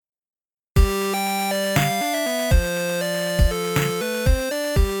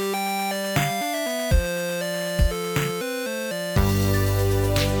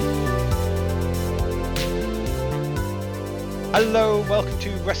Hello, welcome to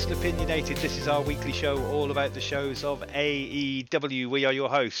Wrestle Opinionated. This is our weekly show all about the shows of AEW. We are your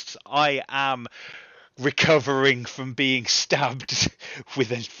hosts. I am recovering from being stabbed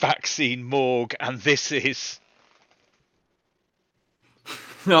with a vaccine morgue, and this is...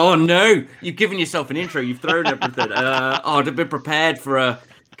 Oh no, you've given yourself an intro, you've thrown everything. I'd have been prepared for a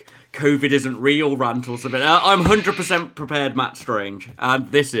COVID isn't real rant or something. I'm 100% prepared, Matt Strange,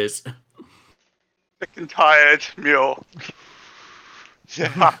 and this is... Sick and tired, mule.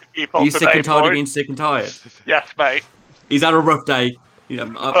 Are you sick and tired of being sick and tired? Yes, mate. He's had a rough day. He's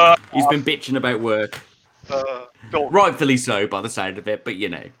been bitching about work. Rightfully so, by the sound of it, but you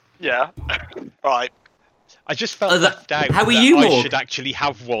know. Yeah. Right. I just felt left out. How are you, I Morg? should actually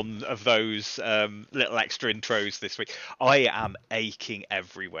have one of those little extra intros this week. I am aching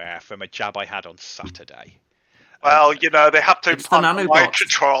everywhere from a jab I had on Saturday. Well, you know, they have to It's the implant nanobots. mind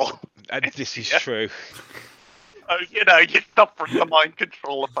control. And this is true. You know, you suffer from the mind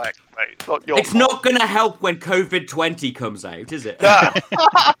control effect, mate. It's not your It's not going to help when COVID-20 comes out, is it? Yeah.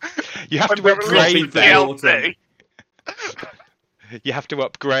 You have When to we're upgrade releasing there. DLC. You have to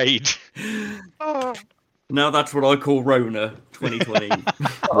upgrade. Oh, No, that's what I call Rona 2020.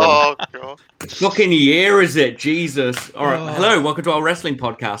 oh, God. Fucking year, is it? Jesus. All right. Hello, welcome to our wrestling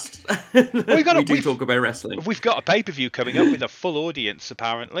podcast. We do talk about wrestling. We've got a pay-per-view coming up with a full audience,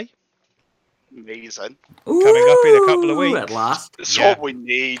 apparently. Amazing. Coming up in a couple of weeks. At last. It's Yeah. what we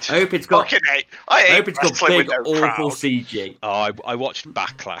need. I hope it's got, Fucking hate. I hate I hope it's got wrestling big, with no awful crowd. CG. Oh, I watched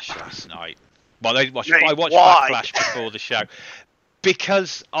Backlash last night. Well, I watched Mate, why? Backlash before the show.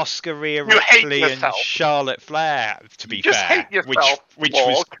 Because Oscar Rhea You hate Ripley and yourself. Charlotte Flair, to be You just fair, hate yourself, which was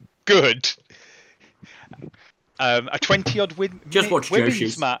Morg. good. A 20-odd Just watch women's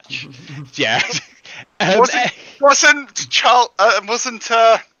Joshi's. match. Yeah. Wasn't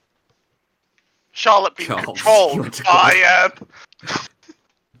Charlotte being Charles. You controlled went to call by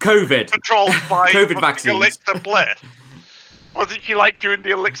COVID. COVID vaccines. Elixir Bliss? Wasn't she like doing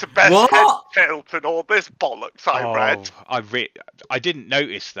the Elixir Best What? head tilt and all this bollocks I read? I didn't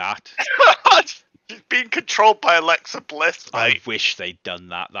notice that. She's being controlled by Alexa Bliss, I mate. wish they'd done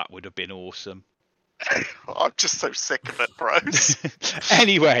that. That would have been awesome. I'm just so sick of it, bros.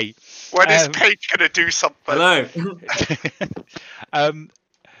 Anyway. When is Paige gonna do something? Hello.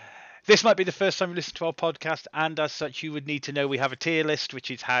 This might be the first time you listen to our podcast, and as such, you would need to know we have a tier list,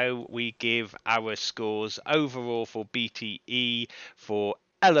 which is how we give our scores overall for BTE, for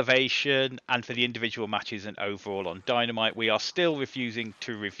Elevation, and for the individual matches and overall on Dynamite. We are still refusing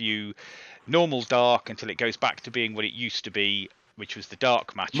to review Normal Dark until it goes back to being what it used to be, which was the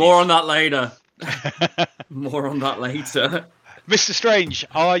Dark matches. More on that later. More on that later. Mr. Strange,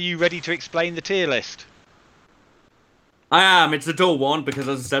 are you ready to explain the tier list? I am. It's a dull one because,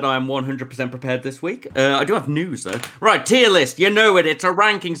 as I said, I am 100% prepared this week. I do have news, though. Right, tier list. You know it. It's a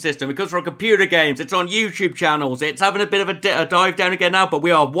ranking system. It comes from computer games. It's on YouTube channels. It's having a bit of a dive down again now, but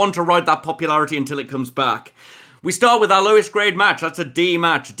we are one to ride that popularity until it comes back. We start with our lowest grade match. That's a D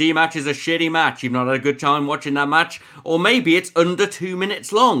match. D match is a shitty match. You've not had a good time watching that match. Or maybe it's under 2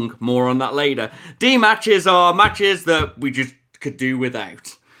 minutes long. More on that later. D matches are matches that we just could do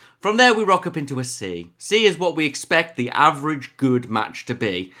without. From there, we rock up into a C. C is what we expect the average good match to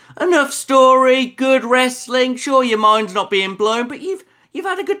be. Enough story, good wrestling. Sure, your mind's not being blown, but you've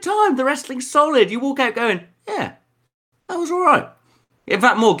had a good time. The wrestling's solid. You walk out going, yeah, that was all right. In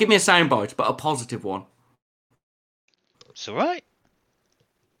fact, more, give me a soundbite, but a positive one. It's all right.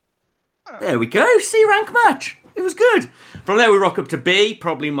 There we go. C rank match. It was good. From there, we rock up to B,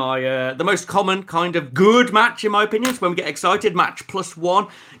 probably the most common kind of good match, in my opinion. It's when we get excited, match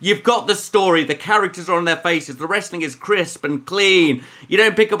 +1. You've got the story, the characters are on their faces, the wrestling is crisp and clean. You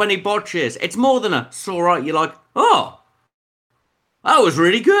don't pick up any botches. It's more than a, it's all right. You're like, oh, that was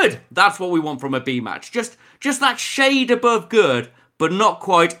really good. That's what we want from a B match. Just that shade above good, but not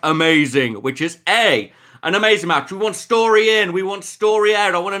quite amazing, which is A. An amazing match. We want story in. We want story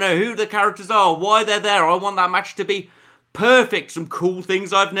out. I want to know who the characters are, why they're there. I want that match to be perfect. Some cool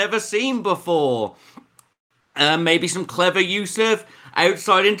things I've never seen before. Maybe some clever use of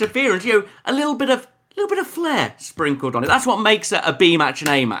outside interference. You know, a little bit of flair sprinkled on it. That's what makes it a B match and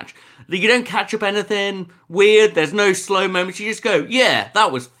A match. You don't catch up anything weird. There's no slow moments. You just go, yeah,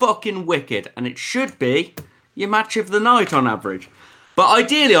 that was fucking wicked. And it should be your match of the night on average. But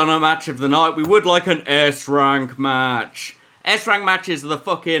ideally on a match of the night, we would like an S-rank match. S-rank matches are the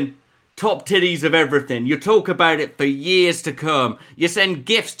fucking top titties of everything. You talk about it for years to come. You send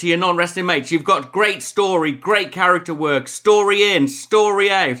gifts to your non-wrestling mates. You've got great story, great character work, story in, story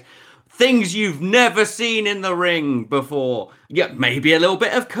out. things you've never seen in the ring before. Yeah, maybe a little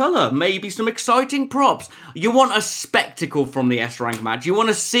bit of colour, maybe some exciting props. You want a spectacle from the S-Rank match. You want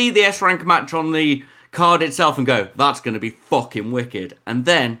to see the S-Rank match on the card itself and go, that's going to be fucking wicked. And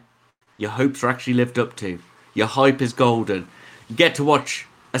then your hopes are actually lived up to. Your hype is golden. You get to watch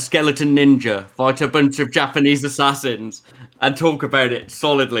a skeleton ninja fight a bunch of Japanese assassins and talk about it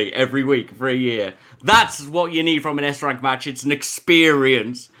solidly every week for a year. That's what you need from an S-Rank match. It's an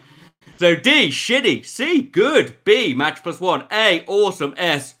experience. So D, shitty. C, good. B, match +1. A, awesome.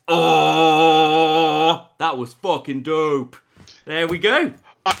 S, oh, that was fucking dope. There we go.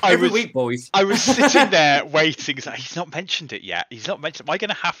 Every week, boys. I was sitting there waiting. He's not mentioned it yet. He's not mentioned. Am I going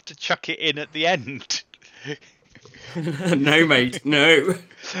to have to chuck it in at the end? No, mate. No.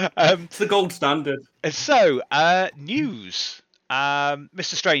 It's the gold standard. So, news.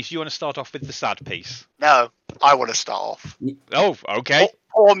 Mr. Strange, do you want to start off with the sad piece? No, I want to start off. Oh, okay.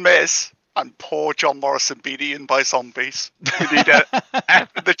 Poor Miz and poor John Morrison being eaten by zombies. We need a F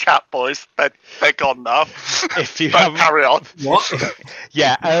in the chat, boys. They're gone now. If you But carry on. What?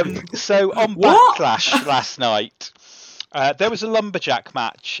 Yeah. So on What? Backlash last night, there was a lumberjack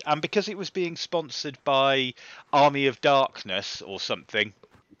match, and because it was being sponsored by Army of Darkness or something,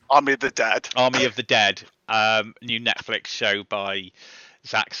 Army of the Dead. Army of the Dead, new Netflix show by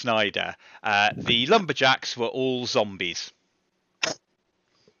Zack Snyder, the lumberjacks were all zombies.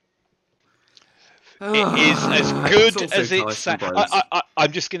 It is as good as it's.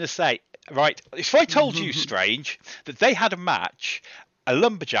 I'm just going to say, right, if I told you, Strange, that they had a match, a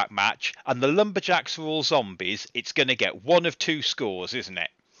lumberjack match, and the lumberjacks were all zombies, it's going to get one of two scores, isn't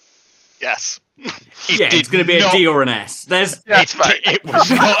it? Yes. It's going to be a D or an S. There's. Yes, mate. It was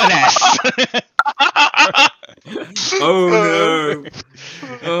not an S. Oh no!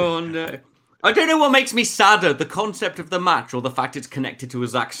 Oh no! I don't know what makes me sadder: the concept of the match or the fact it's connected to a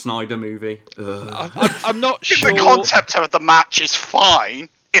Zack Snyder movie. I'm not sure. The concept of the match is fine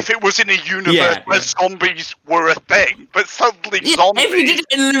if it was in a universe where zombies were a thing, but suddenly zombies. If you did it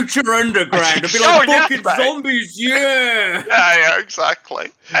in Lucha Underground, it'd be Oh, like yes, fucking mate. zombies, yeah. Yeah, exactly.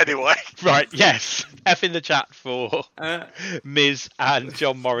 Anyway. Right, yes. F in the chat for Miz and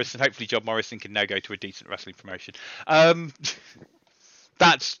John Morrison. Hopefully John Morrison can now go to a decent wrestling promotion.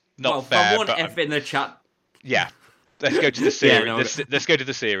 That's not fair. From one but F in the chat. yeah. Let's go to the serious. Let's go to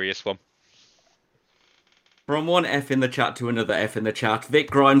the serious one. From one F in the chat to another F in the chat, Vic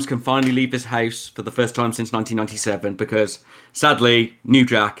Grimes can finally leave his house for the first time since 1997 because, sadly, New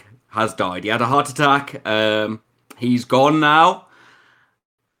Jack has died. He had a heart attack. He's gone now.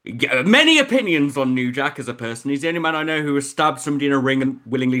 Many opinions on New Jack as a person. He's the only man I know who has stabbed somebody in a ring and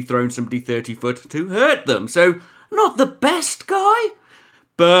willingly thrown somebody 30 foot to hurt them. So, not the best guy,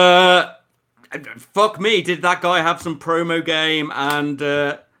 but fuck me, did that guy have some promo game and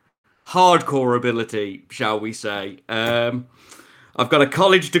hardcore ability, shall we say. I've got a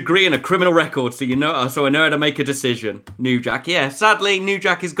college degree and a criminal record, so I know how to make a decision. New Jack, yeah, sadly, New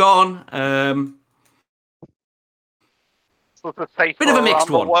Jack is gone. Bit of a mixed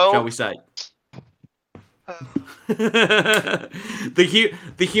one, shall we say. The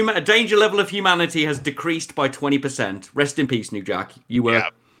danger level of humanity has decreased by 20%. Rest in peace, New Jack. You were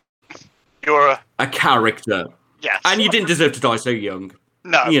You're a character. Yes. And you didn't deserve to die so young.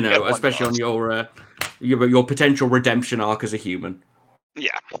 No. You know, especially on your potential redemption arc as a human.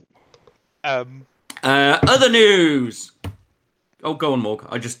 Yeah. Other news. Oh, go on, Morg.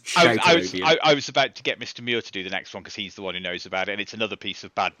 I just shouted over you. I was about to get Mr. Muir to do the next one because he's the one who knows about it, and it's another piece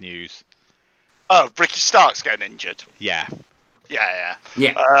of bad news. Oh, Ricky Stark's getting injured. Yeah. Yeah.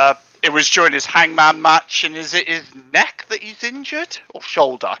 Yeah. It was during his Hangman match, and is it his neck that he's injured? Or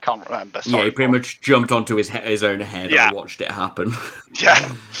shoulder? I can't remember. Sorry, yeah, he pretty much jumped onto his own head. Yeah. I watched it happen.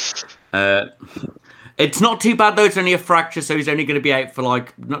 Yeah. It's not too bad, though. It's only a fracture, so he's only going to be out for, I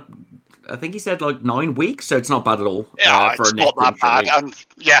think he said, 9 weeks, so it's not bad at all. Yeah, for it's a neck not that bad. injury. And,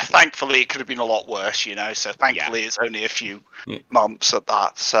 thankfully, it could have been a lot worse, so thankfully it's only a few months of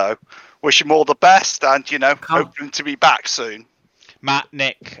that. So, wish him all the best, and, hope him to be back soon. Matt,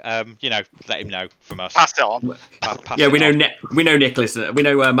 Nick, let him know from us. Pass it on. We know Nick listens. We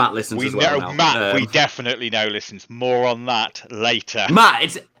know Matt listens we as well. know now. Matt. We definitely know listens. More on that later.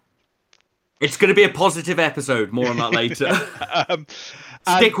 Matt, it's going to be a positive episode. More on that later.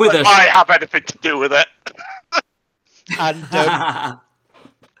 Stick with us. I have anything to do with it. And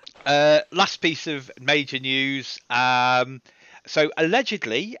last piece of major news. So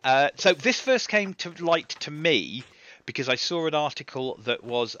allegedly, so this first came to light to me because I saw an article that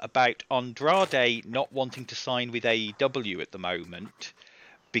was about Andrade not wanting to sign with AEW at the moment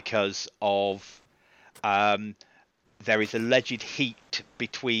because of there is alleged heat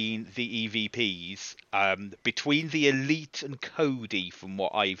between the EVPs, between the Elite and Cody, from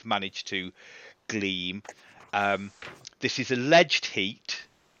what I've managed to glean. This is alleged heat.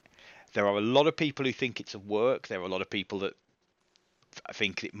 There are a lot of people who think it's a work. There are a lot of people that I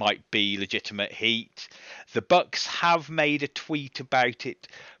think it might be legitimate heat. The Bucks have made a tweet about it,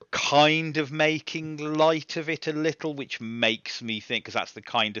 kind of making light of it a little, which makes me think, because that's the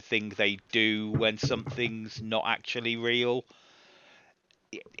kind of thing they do when something's not actually real.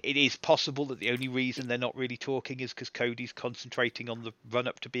 It is possible that the only reason they're not really talking is because Cody's concentrating on the run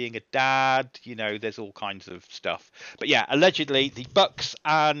up to being a dad. You know, there's all kinds of stuff. But yeah, allegedly the Bucks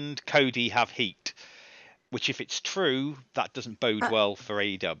and Cody have heat, which, if it's true, that doesn't bode well for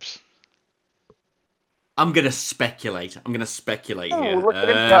A-dubs. I'm going to speculate. here. Look at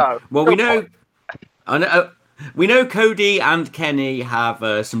him go. Well, we know Cody and Kenny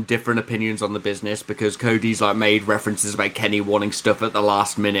have some different opinions on the business, because Cody's like made references about Kenny wanting stuff at the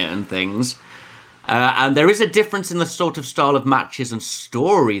last minute and things. And there is a difference in the sort of style of matches and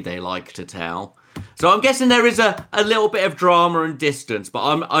story they like to tell. So I'm guessing there is a little bit of drama and distance,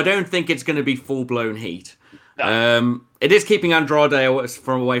 but I don't think it's going to be full-blown heat. No. It is keeping Andrade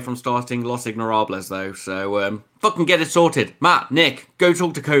away from starting Los Ignorables, though, so fucking get it sorted. Matt, Nick, go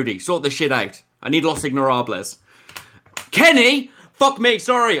talk to Cody. Sort this shit out. I need Los Ignorables. Kenny! Fuck me,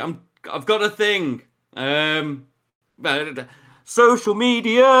 sorry, I've got a thing. Social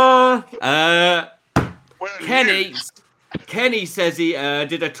media. Kenny says he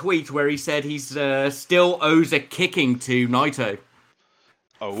did a tweet where he said he's still owes a kicking to Naito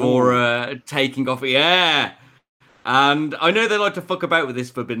for taking off. Yeah. And I know they like to fuck about with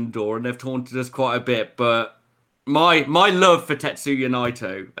this Forbidden Door, and they've taunted us quite a bit, but my love for Tetsuya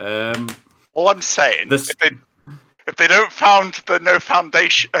Naito. All I'm saying, if they don't found the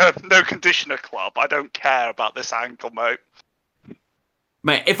no conditioner club, I don't care about this angle, mate.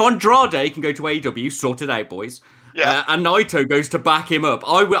 If Andrade can go to AEW, sort it out, boys. Yeah. And Naito goes to back him up,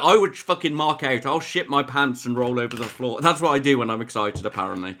 I would fucking mark out. I'll shit my pants and roll over the floor. That's what I do when I'm excited,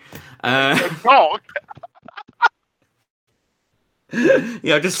 apparently.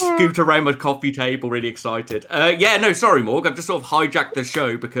 Yeah, I just scoot around my coffee table, really excited. Sorry, Morg. I've just sort of hijacked the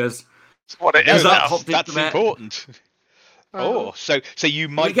show because that's what it is. That's important. So you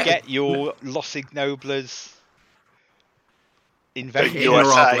might get your Los Ignobles invasion.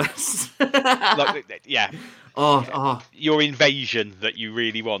 Yeah. Your invasion that you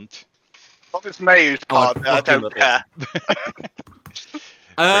really want. Not this May's part. I don't care.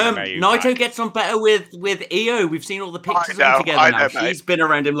 Naito gets on better with Io. We've seen all the pictures of them together now. She's been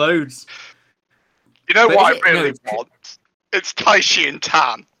around him loads. You know what I really want? It's Taishi and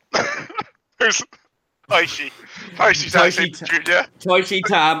Tan. Who's Taishi? Taishi's Jr. Taishi,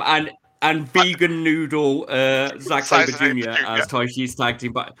 Tam, and Vegan Noodle Zack Sabre Jr. as Taishi's tag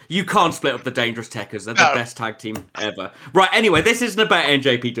team. But you can't split up the Dangerous Techers. They're the best tag team ever. Right, anyway, this isn't about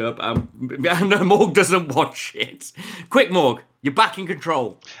NJP Dub. No, Morg doesn't watch it. Quick, Morg. You're back in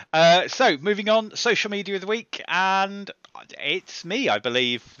control. So, moving on, social media of the week, and it's me, I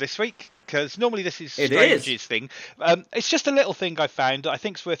believe, this week, because normally this is Strange's thing. It's just a little thing I found that I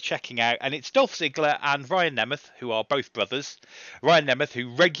think is worth checking out, and it's Dolph Ziggler and Ryan Nemeth, who are both brothers. Ryan Nemeth,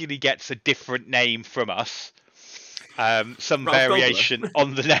 who regularly gets a different name from us. Some variation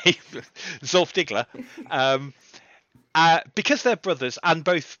on the name, Zolf Diggler. Because they're brothers and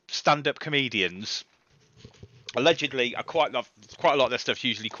both stand-up comedians, allegedly, quite a lot of their stuff's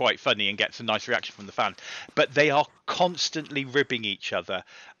usually quite funny and gets a nice reaction from the fans, but they are constantly ribbing each other.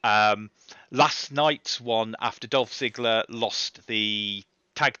 Last night's one, after Dolph Ziggler lost the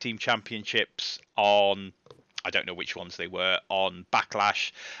tag team championships on, I don't know which ones they were, on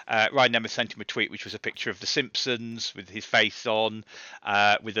Backlash, Ryan Nemeth sent him a tweet which was a picture of The Simpsons with his face on,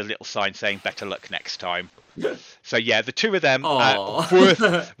 with a little sign saying "Better luck next time." So yeah, the two of them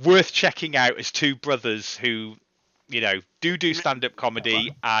worth checking out as two brothers who, do stand-up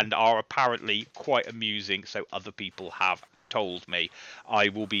comedy and are apparently quite amusing. So other people have told me. I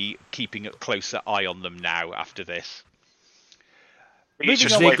will be keeping a closer eye on them now after this.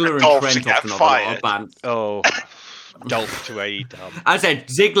 Ziggler and Trent often have a lot of bands. Oh, Dolph to AEW. I said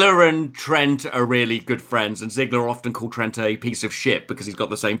Ziggler and Trent are really good friends, and Ziggler often called Trent a piece of shit because he's got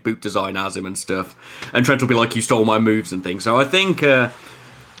the same boot design as him and stuff. And Trent will be like, "You stole my moves" and things. So I think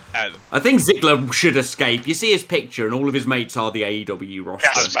Ziggler should escape. You see his picture, and all of his mates are the AEW roster.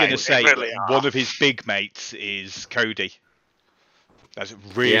 I was going to say one of his big mates is Cody. That's a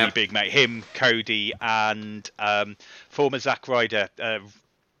really big mate. Him, Cody, and former Zack Ryder.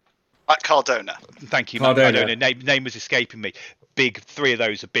 Matt Cardona. Thank you, Matt Cardona. Name was escaping me. Three of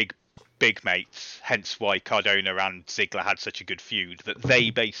those are big big mates, hence why Cardona and Ziggler had such a good feud, that they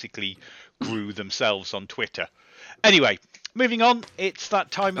basically grew themselves on Twitter. Anyway, moving on, it's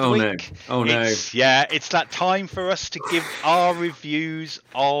that time of the week. No. It's that time for us to give our reviews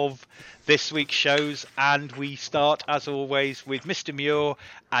of this week's shows, and we start, as always, with Mr. Muir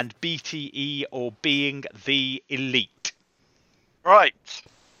and BTE, or Being the Elite. Right.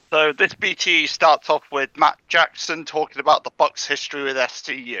 So this BTE starts off with Matt Jackson talking about the Bucks' history with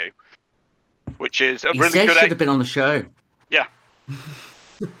STU, which is a really good. He should have been on the show. Yeah.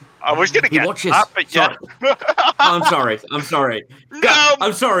 I was going to get that, but yeah. I'm sorry. No!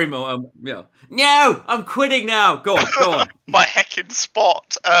 I'm sorry, Mo. Yeah. No, I'm quitting now. Go on. My heckin'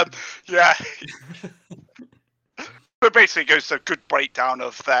 spot. Yeah. But basically, it goes to a good breakdown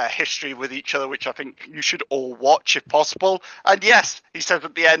of their history with each other, which I think you should all watch if possible. And yes, he says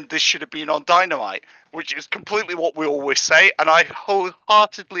at the end, this should have been on Dynamite, which is completely what we always say. And I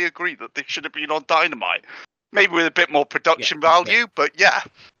wholeheartedly agree that this should have been on Dynamite. Maybe with a bit more production value, but yeah.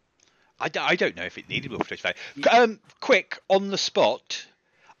 I don't know if it needed more production value. Quick, on the spot,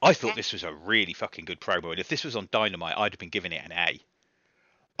 I thought this was a really fucking good promo. And if this was on Dynamite, I'd have been giving it an A.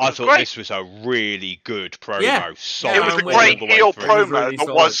 I thought this was a really good promo. Yeah. It was a great heel promo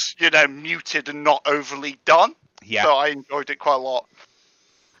that was, muted and not overly done. Yeah. So I enjoyed it quite a lot.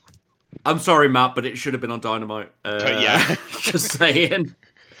 I'm sorry, Matt, but it should have been on Dynamite. Yeah. Just saying.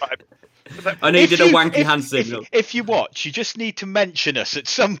 I needed a wanky hand signal. If you watch, you just need to mention us at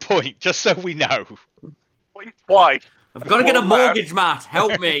some point, just so we know. Why? I've got to get a mortgage, Matt.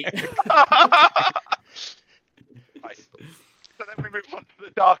 Help me. So then we move on to the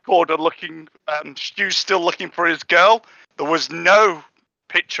Dark Order looking, Stu's still looking for his girl. There was no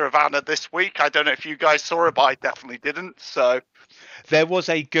picture of Anna this week. I don't know if you guys saw her, but I definitely didn't. So there was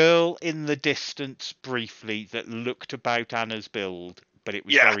a girl in the distance briefly that looked about Anna's build, but it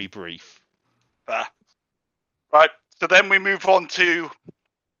was very brief. Right, so then we move on to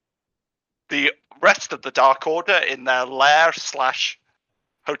the rest of the Dark Order in their lair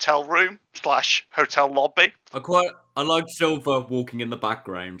 / hotel room / hotel lobby. I liked Silver walking in the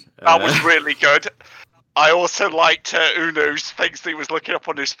background. That was really good. I also liked Uno's things that he was looking up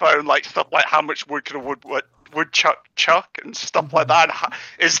on his phone, like stuff like how much wood can a woodchuck chuck and stuff like that. And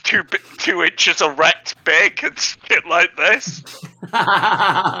is 2 inches erect big and shit like this.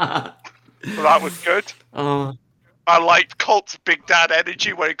 So that was good. I liked Colt's Big Dad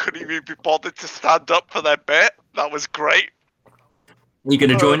energy when he couldn't even be bothered to stand up for their bit. That was great. Are you going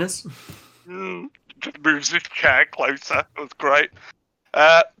to join us? Just moves his chair closer. It was great.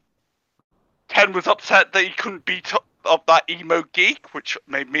 Ken was upset that he couldn't beat up that emo geek, which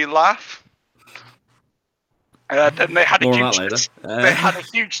made me laugh. Then they had a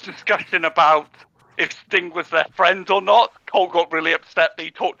huge discussion about if Sting was their friend or not. Cole got really upset that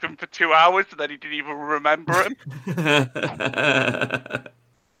he talked to him for 2 hours and then he didn't even remember him.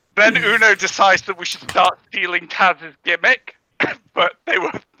 Then Uno decides that we should start stealing Taz's gimmick, but they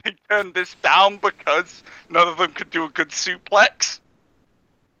turned this down because none of them could do a good suplex.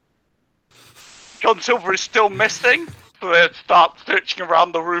 John Silver is still missing, so they start searching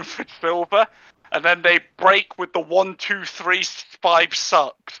around the room for Silver, and then they break with the 1, 2, 3, 5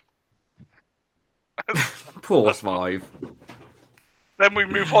 sucks. Poor Svive. Then we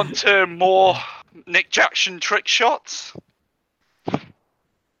move on to more Nick Jackson trick shots.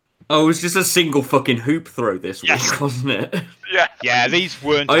 Oh, it was just a single fucking hoop throw this week, wasn't it? Yeah. Yeah, these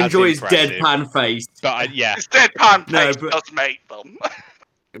weren't I enjoy his impressive, deadpan face. But his deadpan face does make them.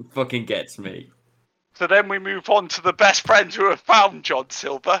 It fucking gets me. So then we move on to the best friends who have found John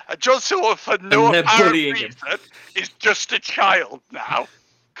Silver. And John Silver, for no apparent reason, is just a child now.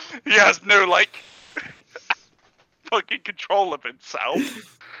 He has no, fucking control of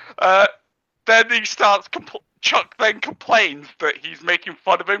himself. Then he starts... Chuck then complains that he's making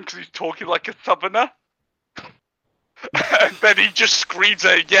fun of him because he's talking like a southerner. And then he just screams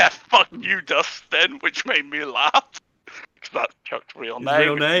out, "Yeah, fuck you, Dustin," which made me laugh. Because that's Chuck's real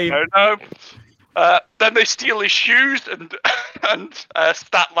name. No. Then they steal his shoes and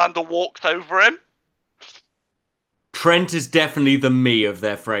Statlander walks over him. Trent is definitely the me of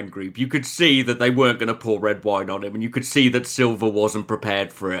their friend group. You could see that they weren't going to pour red wine on him, and you could see that Silver wasn't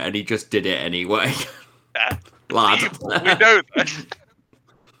prepared for it, and he just did it anyway. Yeah, Lad. We know this.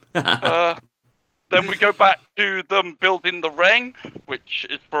 Then we go back to them building the ring, which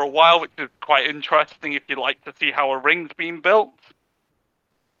is for a while, which is quite interesting if you like to see how a ring's being built.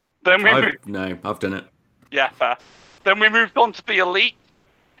 Then I've done it. Yeah, fair. Then we moved on to the Elite,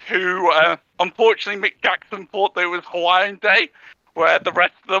 who, unfortunately, Mick Jackson thought there was Hawaiian Day, where the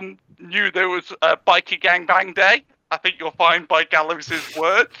rest of them knew there was Biker Gangbang Day. I think you'll find by Gallows'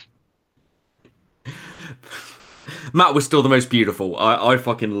 words. Matt was still the most beautiful. I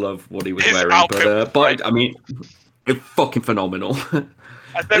fucking love what he was His wearing. outfit But I mean, it's fucking phenomenal. And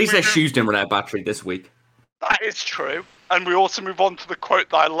At least their shoes didn't run out of battery this week. That is true. And we also move on to the quote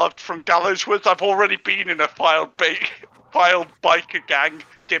that I loved from Gallows was, I've already been in a filed biker gang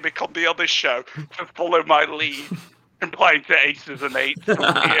gimmick on the other show. Just follow my lead. Implying to Aces and Eights from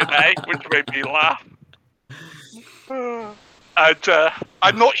TNA, which made me laugh. And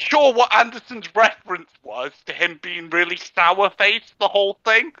I'm not sure what Anderson's reference was to him being really sour-faced the whole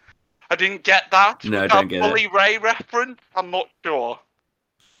thing. I didn't get that. No, I Was don't that get Bully Ray reference? I'm not sure.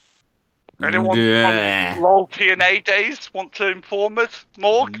 Anyone from LOL TNA days want to inform us,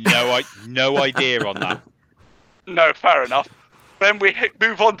 Morg? No idea on that. No, fair enough. Then we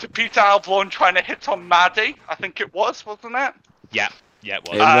move on to Peter Avalon trying to hit on Maddie. I think it was, wasn't it? Yeah, it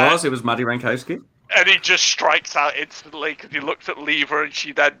was. It was Maddie Rankowski. And he just strikes out instantly because he looks at Lever and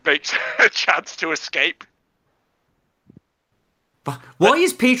she then makes a chance to escape. Why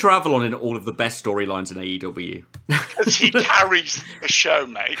is Peter Avalon in all of the best storylines in AEW? Because he carries the show,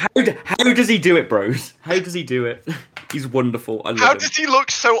 mate. How does he do it, bros? How does he do it? He's wonderful. I love How him. does he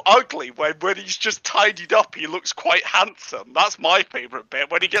look so ugly when he's just tidied up? He looks quite handsome. That's my favourite bit,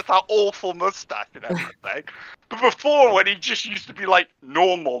 when he gets that awful mustache and everything. But before, when he just used to be like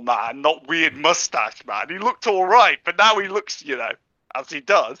normal man, not weird mustache man, he looked all right. But now he looks, as he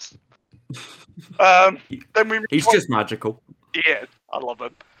does. Then he's just magical. He is. I love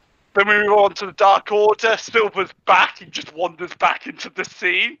him. Then we move on to the Dark Order. Silver's back. He just wanders back into the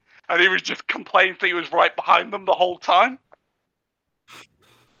scene. And he was just complaining that he was right behind them the whole time.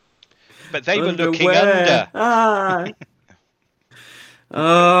 But they were looking under.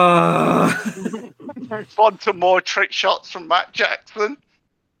 Move on to more trick shots from Matt Jackson.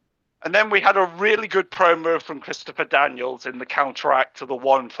 And then we had a really good promo from Christopher Daniels in the counteract to the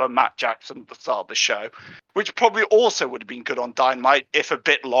one for Matt Jackson at the start of the show, which probably also would have been good on Dynamite, if a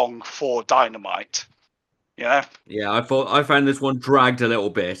bit long for Dynamite. Yeah, I found this one dragged a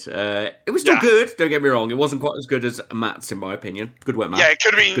little bit. It was still good, don't get me wrong. It wasn't quite as good as Matt's, in my opinion. Good work, Matt. Yeah, it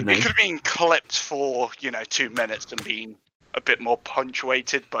could have been clipped for 2 minutes and been a bit more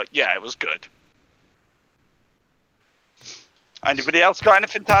punctuated, but yeah, it was good. Anybody else got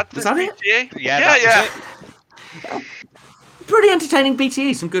anything to add to this BTA? Yeah. Pretty entertaining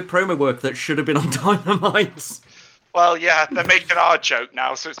BTA. Some good promo work that should have been on Dynamite. Well, yeah, they're making our joke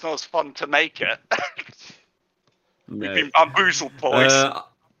now, so it's not as fun to make it. No. We've been bamboozled, boys.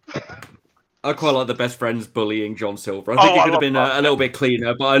 I quite like the best friends bullying John Silver. I think it could have been a little bit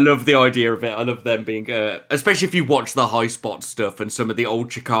cleaner, but I love the idea of it. I love them being, especially if you watch the high spot stuff and some of the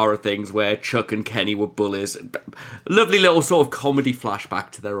old Chikara things where Chuck and Kenny were bullies. Lovely little sort of comedy flashback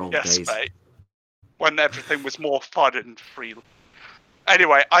to their old days. Mate. When everything was more fun and free.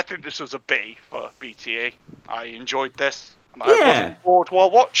 Anyway, I think this was a B for BTE. I enjoyed this. And I wasn't bored while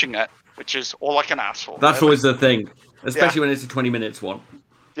watching it, which is all I can ask for. That's always the thing, especially when it's a 20 minutes one.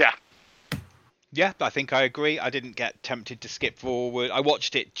 Yeah. Yeah, I think I agree. I didn't get tempted to skip forward. I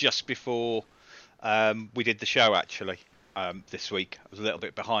watched it just before we did the show, actually, this week. I was a little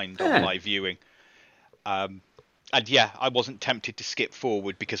bit behind on live viewing. And yeah, I wasn't tempted to skip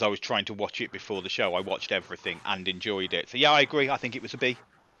forward because I was trying to watch it before the show. I watched everything and enjoyed it. So yeah, I agree. I think it was a B.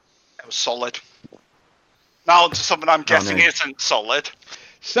 It was solid. Now on to something I'm guessing isn't solid.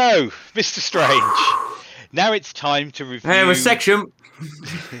 So, Mr. Strange, now it's time to review... a section...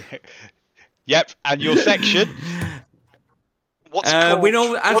 Yep, and your section. What's it called?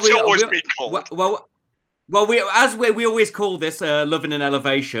 What's it always been called? We always call this Loving an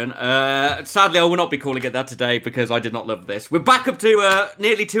Elevation. Sadly, I will not be calling it that today because I did not love this. We're back up to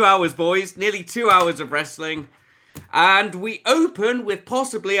nearly 2 hours, boys. Nearly 2 hours of wrestling. And we open with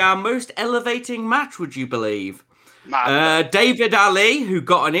possibly our most elevating match, would you believe? David Ali, who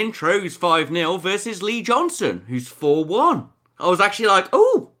got an intro, who's 5-0, versus Lee Johnson, who's 4-1. I was actually like,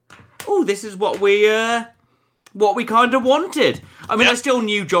 oh, this is what we kind of wanted. I mean, I still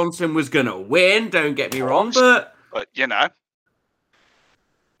knew Johnson was going to win, don't get me wrong, but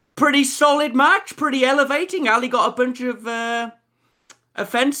pretty solid match, pretty elevating. Ali got a bunch of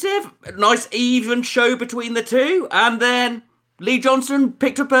offensive, nice even show between the two, and then Lee Johnson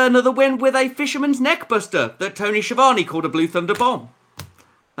picked up another win with a fisherman's neckbuster that Tony Schiavone called a Blue Thunder Bomb.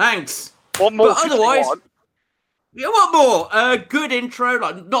 Thanks. What more? But otherwise... Yeah, what more? Good intro,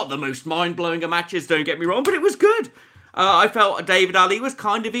 like not the most mind-blowing of matches, don't get me wrong, but it was good. I felt David Ali was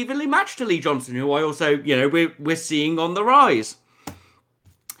kind of evenly matched to Lee Johnson, who I also, we're seeing on the rise.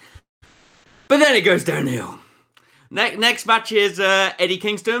 But then it goes downhill. Next match is Eddie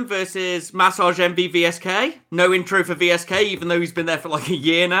Kingston versus Massage Envy VSK. No intro for VSK, even though he's been there for like a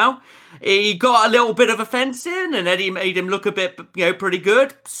year now. He got a little bit of offense in, and Eddie made him look a bit, pretty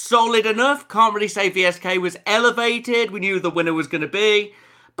good. Solid enough. Can't really say VSK was elevated. We knew the winner was going to be.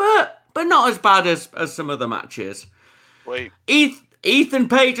 But not as bad as some other matches. Wait. Ethan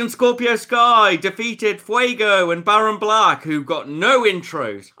Page and Scorpio Sky defeated Fuego and Baron Black, who got no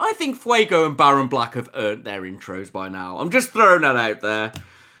intros. I think Fuego and Baron Black have earned their intros by now. I'm just throwing that out there.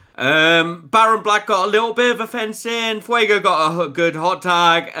 Baron Black got a little bit of offense in. Fuego got a good hot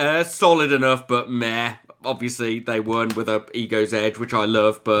tag. Solid enough, but meh. Obviously, they won with a Ego's Edge, which I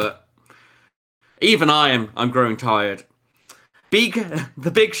love, but even I'm growing tired.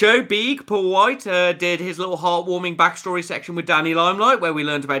 The Big Show, Paul White, did his little heartwarming backstory section with Danny Limelight, where we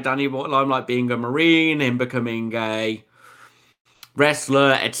learned about Danny Limelight being a Marine, him becoming a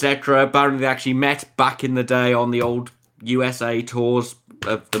wrestler, etc. Apparently they actually met back in the day on the old USA tours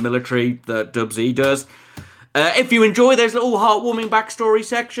of the military that Dub Z does. If you enjoy those little heartwarming backstory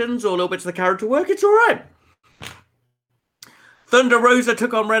sections or little bits of the character work, it's alright. Thunder Rosa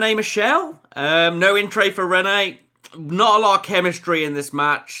took on Renee Michelle. No intro for Renee. Not a lot of chemistry in this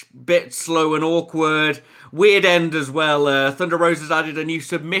match. Bit slow and awkward. Weird end as well. Thunder Rosa's added a new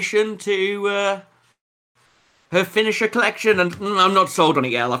submission to her finisher collection, and I'm not sold on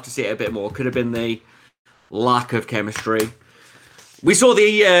it yet. I'll have to see it a bit more. Could have been the lack of chemistry. We saw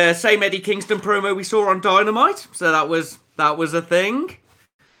the same Eddie Kingston promo we saw on Dynamite, so that was a thing.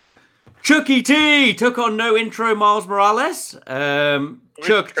 Chucky T took on no intro Miles Morales.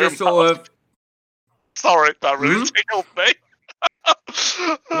 Chuck just sort of... Sorry, that really tickled me.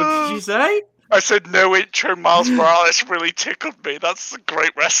 What did you say? I said no intro Miles Morales really tickled me. That's a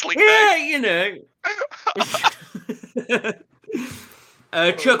great wrestling name.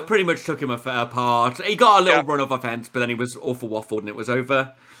 Chuck pretty much took him apart. He got a little run of offense, but then he was awful waffled and it was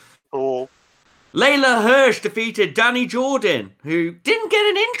over. Cool. Layla Hirsch defeated Danny Jordan, who didn't get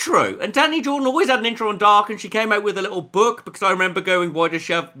an intro. And Danny Jordan always had an intro on Dark, and she came out with a little book, because I remember going, why does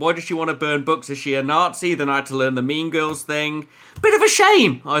she want to burn books? Is she a Nazi? Then I had to learn the Mean Girls thing. Bit of a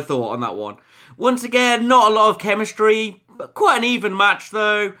shame, I thought, on that one. Once again, not a lot of chemistry, but quite an even match,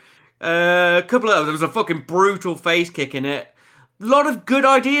 though. There was a fucking brutal face kick in it. A lot of good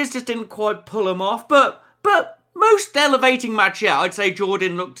ideas, just didn't quite pull them off. But most elevating match, yeah, I'd say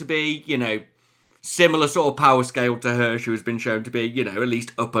Jordan looked to be, similar sort of power scale to Hirsch, who has been shown to be, at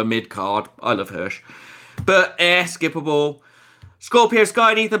least upper mid-card. I love Hirsch. But, skippable. Scorpio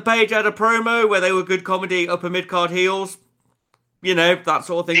Sky and Ethan Page had a promo where they were good comedy, upper mid-card heels. That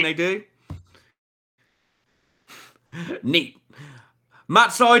sort of thing they do. Neat.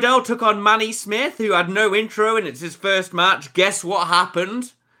 Matt Sydal took on Manny Smith, who had no intro, and it's his first match. Guess what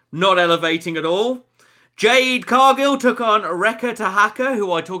happened? Not elevating at all. Jade Cargill took on Rekka Tahaka,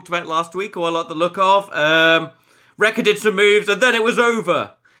 who I talked about last week, who I like the look of. Rekka did some moves, and then it was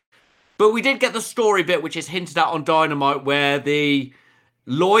over. But we did get the story bit, which is hinted at on Dynamite, where the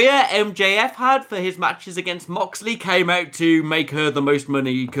lawyer MJF had for his matches against Moxley came out to make her the most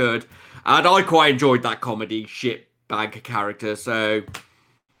money he could. And I quite enjoyed that comedy shitbag character, so...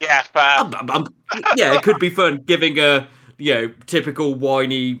 Yeah, it could be fun, giving a... typical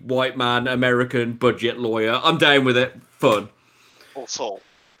whiny white man American budget lawyer. I'm down with it. Fun. Also.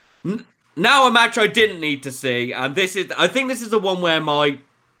 Now a match I didn't need to see, and I think this is the one where my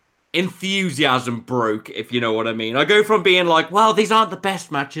enthusiasm broke, if you know what I mean. I go from being like, well, these aren't the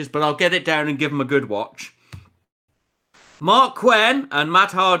best matches, but I'll get it down and give them a good watch. Mark Quinn and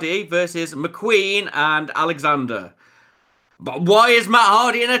Matt Hardy versus McQueen and Alexander. But why is Matt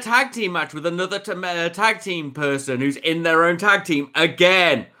Hardy in a tag team match with another tag team person who's in their own tag team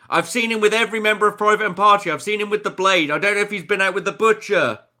again? I've seen him with every member of Private and Party. I've seen him with the Blade. I don't know if he's been out with the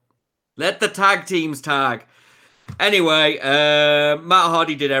Butcher. Let the tag teams tag. Anyway, Matt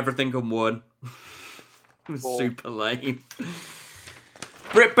Hardy did everything and won. It was super lame.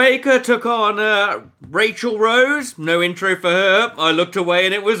 Britt Baker took on Rachel Rose. No intro for her. I looked away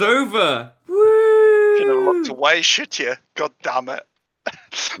and it was over. Should have looked away, should you? God damn it.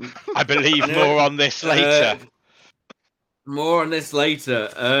 I believe more on this later. More on this later.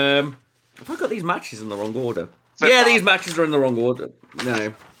 Have I got these matches in the wrong order? Yeah, these matches are in the wrong order.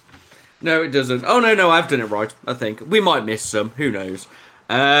 No, it doesn't. Oh, no, I've done it right, I think. We might miss some. Who knows?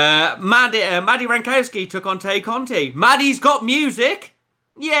 Maddie Rankowski took on Tay Conti. Maddie's got music.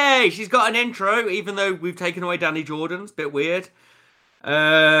 Yay, she's got an intro, even though we've taken away Danny Jordan's. Bit weird.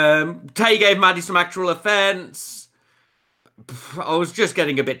 Tay gave Maddie some actual offense. I was just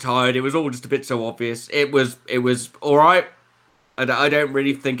getting a bit tired. It was all just a bit so obvious. It was all right. I don't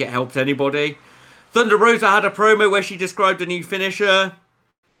really think it helped anybody. Thunder Rosa had a promo where she described a new finisher.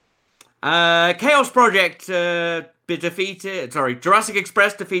 Chaos Project Jurassic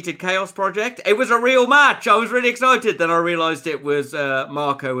Express defeated Chaos Project. It was a real match. I was really excited. Then I realised it was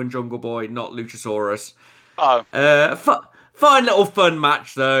Marco and Jungle Boy, not Luchasaurus. Oh. Fine little fun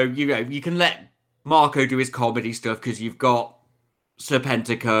match though. You can let Marco do his comedy stuff because you've got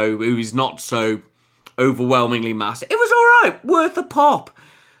Serpentico, who is not so overwhelmingly massive. It was all right, worth a pop.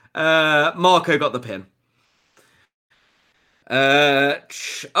 Marco got the pin.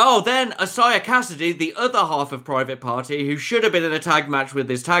 Then Isaiah Cassidy, the other half of Private Party, who should have been in a tag match with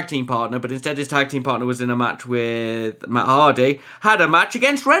his tag team partner, but instead his tag team partner was in a match with Matt Hardy, had a match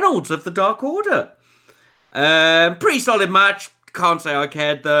against Reynolds of the Dark Order. Pretty solid match. Can't say I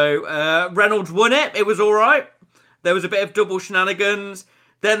cared though. Reynolds won it. It was all right. There was a bit of double shenanigans.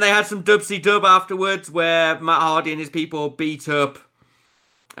 Then they had some dubsy-dub afterwards where Matt Hardy and his people beat up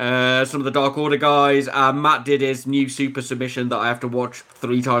some of the Dark Order guys. Matt did his new super submission that I have to watch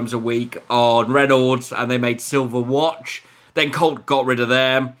 3 times a week on Reynolds, and they made Silver watch. Then Colt got rid of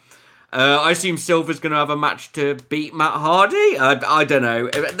them. I assume Silver's going to have a match to beat Matt Hardy. I don't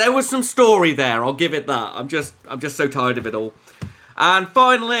know. There was some story there. I'll give it that. I'm just so tired of it all. And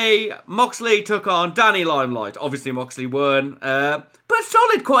finally, Moxley took on Danny Limelight. Obviously, Moxley won. But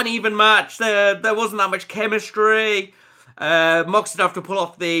solid, quite an even match. There wasn't that much chemistry. Mox would have to pull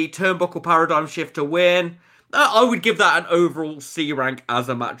off the turnbuckle paradigm shift to win. I would give that an overall C rank as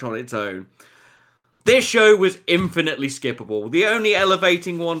a match on its own. This show was infinitely skippable. The only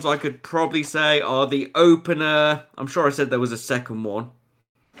elevating ones I could probably say are the opener. I'm sure I said there was a second one.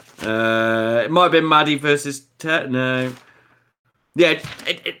 It might have been Maddie versus Ted. No. Yeah,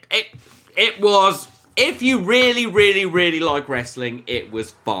 it was. If you really, really, really like wrestling, it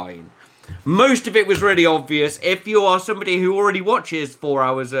was fine. Most of it was really obvious. If you are somebody who already watches 3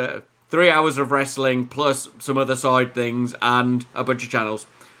 hours of wrestling plus some other side things and a bunch of channels,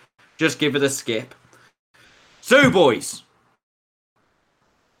 just give it a skip. So, boys,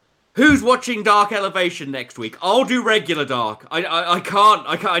 who's watching Dark Elevation next week? I'll do regular Dark. I can't.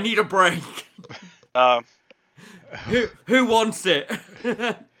 I need a break. Who wants it?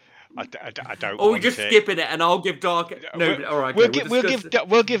 I don't. Or we just skipping it, and I'll give Dark. No, all right.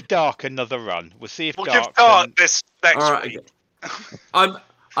 We'll give Dark another run. We'll see if we'll Dark. Give Dark this next right, week. I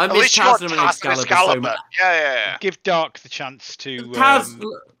miss Taz and Excalibur so much. Yeah. Give Dark the chance to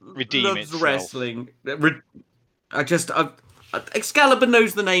redeem loves itself. Wrestling. Excalibur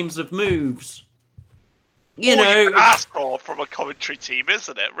knows the names of moves. You know, ask for from a commentary team,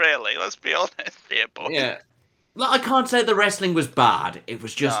 isn't it? Really, let's be honest here, boy. Yeah. I can't say the wrestling was bad. It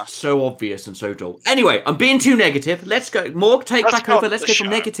was just so obvious and so dull. Anyway, I'm being too negative. Let's go. Morg, let's go from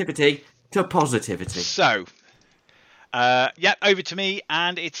negativity to positivity. So, over to me,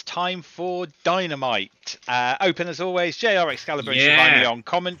 and it's time for Dynamite. Open as always, JR Excalibur and Shivani on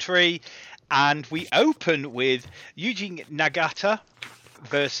commentary. And we open with Yuji Nagata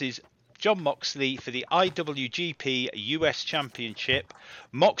versus Jon Moxley for the IWGP US Championship.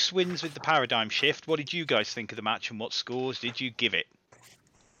 Mox wins with the paradigm shift. What did you guys think of the match, and what scores did you give it?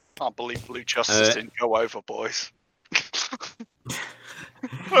 Can't believe Blue Justice didn't go over, boys.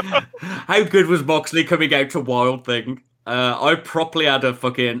 How good was Moxley coming out to Wild Thing? I properly had a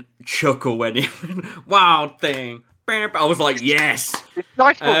fucking chuckle when he Wild Thing. I was like, yes. It's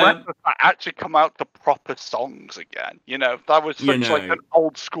nice for wrestlers that actually come out to proper songs again. You know, that was such like an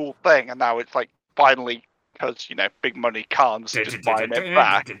old school thing, and now it's like finally, because, you know, big money Khan's just buying it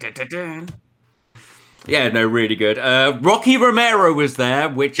back. Yeah, no, really good. Rocky Romero was there,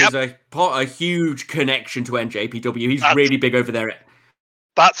 which is a huge connection to NJPW. He's really big over there.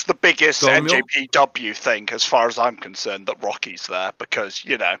 That's the biggest NJPW thing, as far as I'm concerned, that Rocky's there, because,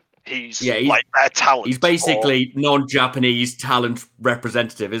 you know, he's like their talent. He's basically non-Japanese talent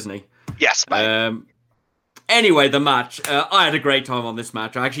representative, isn't he? Yes, mate. Anyway, the match. I had a great time on this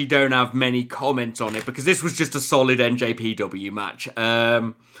match. I actually don't have many comments on it because this was just a solid NJPW match.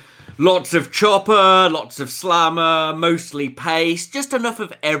 Lots of chopper, lots of slammer, mostly pace, just enough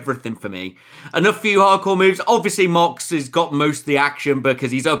of everything for me. Enough few hardcore moves. Obviously, Mox has got most of the action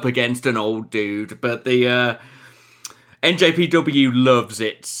because he's up against an old dude, but the NJPW loves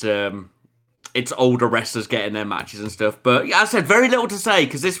its older wrestlers getting their matches and stuff. But yeah, I said very little to say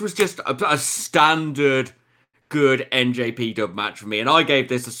because this was just a standard good NJPW match for me, and I gave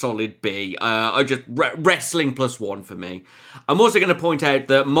this a solid B. I just wrestling +1 for me. I'm also going to point out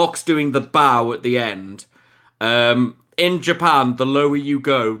that Mox doing the bow at the end. In Japan, the lower you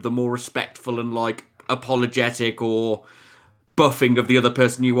go, the more respectful and like apologetic or buffing of the other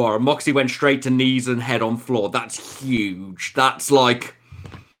person you are. And Moxie went straight to knees and head on floor. That's huge. That's like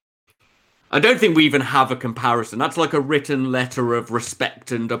I don't think we even have a comparison. That's like a written letter of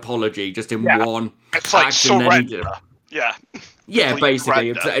respect and apology, just in one. It's like surrender. Yeah. Yeah, Complete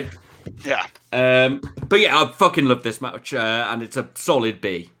basically. surrender. Yeah. But yeah, I fucking love this match, and it's a solid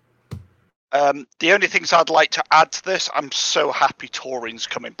B. The only things I'd like to add to this, I'm so happy Touring's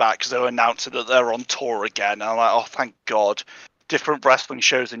coming back because they're announcing that they're on tour again. And I'm like, oh, thank God. Different wrestling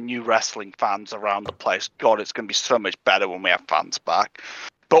shows and new wrestling fans around the place. God, it's going to be so much better when we have fans back.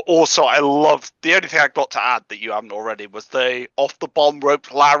 But also, I love the only thing I got to add that you haven't already was the off the bomb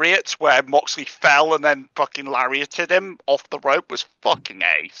rope lariat where Moxley fell and then fucking lariated him off the rope was fucking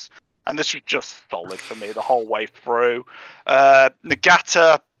ace. And this was just solid for me the whole way through.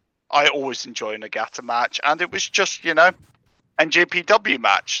 Nagata, I always enjoy a Nagata match, and it was just, NJPW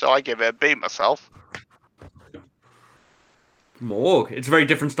match, so I give it a B myself. Morg, it's a very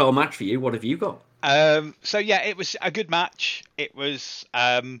different style match for you. What have you got? So yeah, it was a good match. It was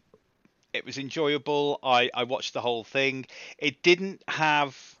enjoyable. I watched the whole thing. It didn't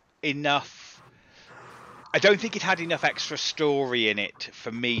have enough. I don't think it had enough extra story in it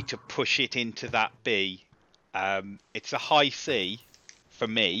for me to push it into that B. It's a high C for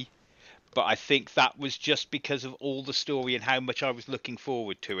me, but I think that was just because of all the story and how much I was looking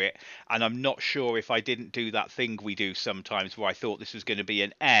forward to it. And I'm not sure if I didn't do that thing we do sometimes where I thought this was going to be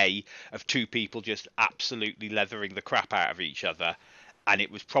an A of two people just absolutely leathering the crap out of each other. And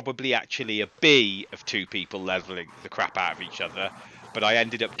it was probably actually a B of two people leveling the crap out of each other. But I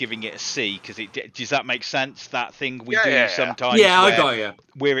ended up giving it a C because does that make sense? That thing we do sometimes. Yeah, I got you.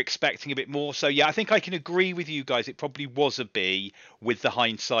 We're expecting a bit more. So yeah, I think I can agree with you guys. It probably was a B with the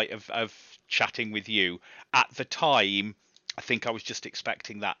hindsight of chatting with you. At the time, I think I was just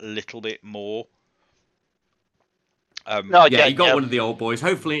expecting that little bit more. You got one of the old boys.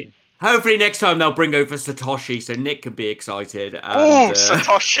 Hopefully next time they'll bring over Satoshi so Nick can be excited.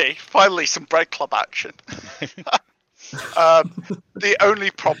 Satoshi! Finally, some Bread Club action. The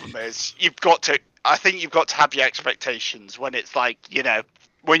only problem is I think you've got to have your expectations when it's like,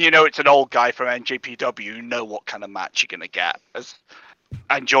 when it's an old guy from NJPW, you know what kind of match you're going to get.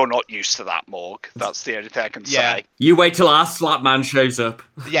 And you're not used to that, Morg. That's the only thing I can say. You wait till our slap man shows up.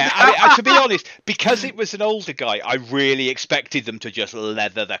 Yeah, I mean, to be honest, because it was an older guy, I really expected them to just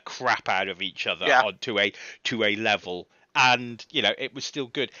leather the crap out of each other onto a level. And, it was still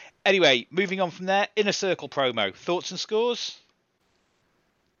good. Anyway, moving on from there, Inner Circle promo. Thoughts and scores?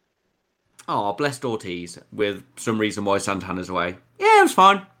 Oh, blessed Ortiz with some reason why Santana's away. Yeah, it was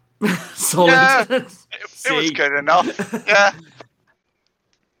fine. Solid. Yeah, it was good enough. Yeah.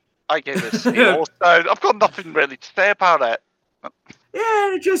 I gave it a C also. I've got nothing really to say about it.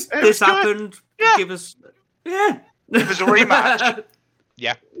 Yeah, this happened. Yeah. Give us a rematch.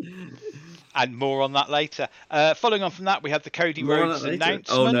 Yeah. And more on that later. Following on from that, we had the Cody Rhodes announcement.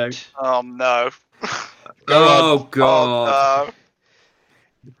 Oh, no. Oh, no. Oh, God. Oh, no.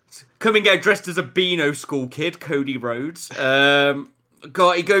 Coming out dressed as a Beano school kid, Cody Rhodes.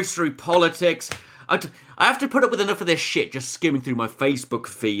 God, he goes through politics. I have to put up with enough of this shit just skimming through my Facebook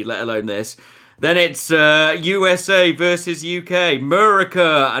feed, let alone this. Then it's USA versus UK.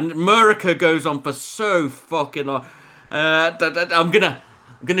 Murica. And Murica goes on for so fucking long. I'm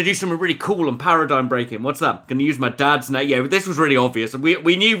gonna do something really cool and paradigm breaking. What's that? Gonna use my dad's name. Yeah, this was really obvious.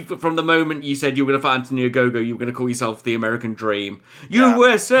 We knew from the moment you said you were gonna fight Anthony Ogogo, you were gonna call yourself the American Dream. Yeah.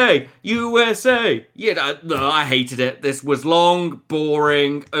 USA. Yeah, no, I hated it. This was long,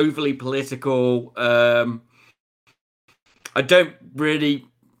 boring, overly political. I don't really.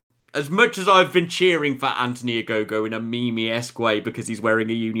 As much as I've been cheering for Anthony Ogogo in a meme-esque way because he's wearing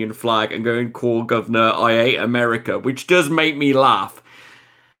a Union flag and going, "Call Governor, I hate America," which does make me laugh.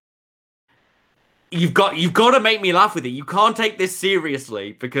 You've got to make me laugh with it. You can't take this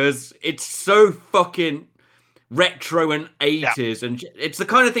seriously because it's so fucking retro and 80s, and it's the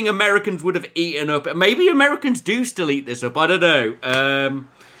kind of thing Americans would have eaten up. Maybe Americans do still eat this up. I don't know.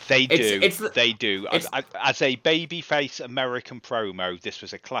 They do. As a babyface American promo, this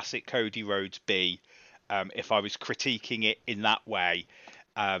was a classic Cody Rhodes B. If I was critiquing it in that way,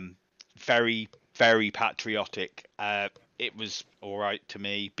 very, very patriotic. It was all right to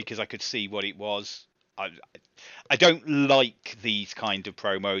me because I could see what it was. I don't like these kind of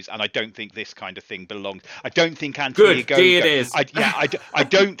promos, and I don't think this kind of thing belongs. I don't think Anthony Ogogo. It is. I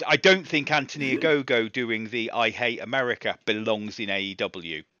don't think Anthony Ogogo doing the "I Hate America" belongs in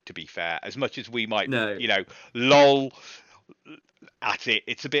AEW. To be fair, as much as we might, lol at it,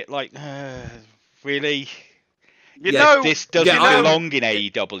 it's a bit like, really. This doesn't belong in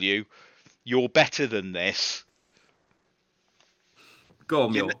AEW. You're better than this. Go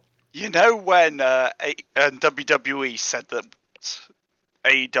on, when WWE said that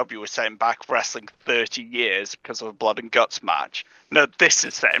AEW was setting back wrestling 30 years because of a blood and guts match. No, this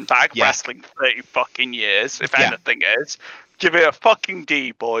is setting back wrestling 30 fucking years, if anything is. Give it a fucking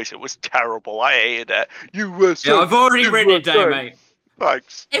D, boys. It was terrible. I hated it. You were so... I've already written it down, mate.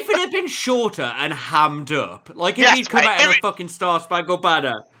 Thanks. If it had been shorter and hammed up, like if he'd come out in a fucking Star Spangled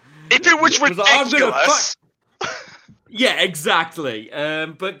Banner. If it was ridiculous... Yeah, exactly.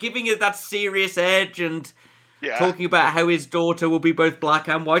 But giving it that serious edge and talking about how his daughter will be both black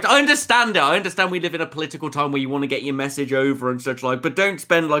and white. I understand it. I understand we live in a political time where you want to get your message over and such like, but don't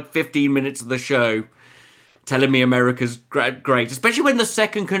spend like 15 minutes of the show telling me America's great, especially when the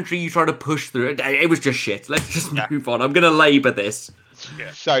second country you try to push through. It was just shit. Let's just move on. I'm going to labour this.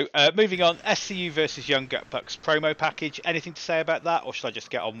 Yeah. So, moving on, SCU versus Young Bucks promo package. Anything to say about that, or should I just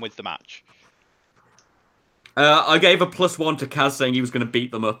get on with the match? I gave a +1 to Kaz saying he was going to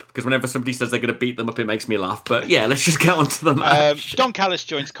beat them up, because whenever somebody says they're going to beat them up, it makes me laugh. But yeah, let's just get on to the match. Don Callis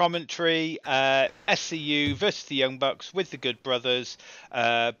joins commentary. SCU versus the Young Bucks with the Good Brothers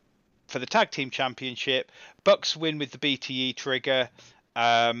for the Tag Team Championship. Bucks win with the BTE trigger.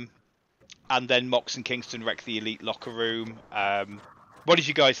 And then Mox and Kingston wreck the Elite locker room. What did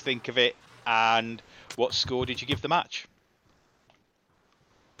you guys think of it? And what score did you give the match?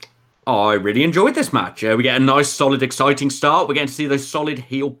 I really enjoyed this match. We get a nice, solid, exciting start. We're getting to see those solid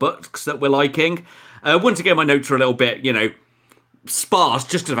heel Bucks that we're liking. Once again, my notes are a little bit, sparse,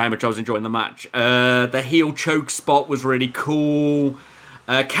 just of how much I was enjoying the match. The heel choke spot was really cool.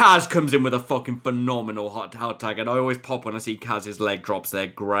 Kaz comes in with a fucking phenomenal hot tag, and I always pop when I see Kaz's leg drops. They're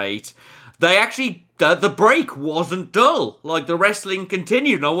great. They actually, the break wasn't dull. Like, the wrestling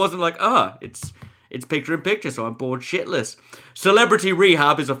continued, and I wasn't like, it's picture in picture, so I'm bored shitless. Celebrity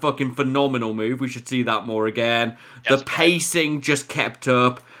Rehab is a fucking phenomenal move. We should see that more again. Yes, the pacing just kept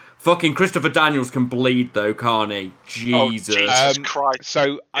up. Fucking Christopher Daniels can bleed though, can't he? Jesus. Jesus Christ.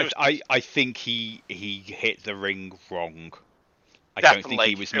 So I think he hit the ring wrong. I don't think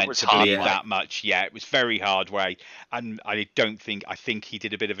he was meant to bleed that much. Yeah, it was very hard way. And I think he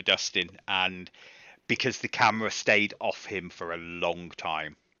did a bit of a dusting, and because the camera stayed off him for a long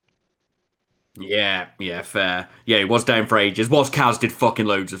time. Yeah, fair. Yeah, he was down for ages. Kaz did fucking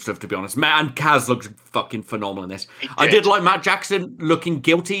loads of stuff, to be honest. Man, Kaz looks fucking phenomenal in this. I did like Matt Jackson looking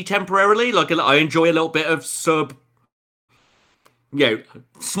guilty temporarily. Like, I enjoy a little bit of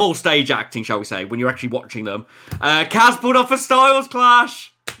small stage acting, shall we say, when you're actually watching them. Kaz pulled off a Styles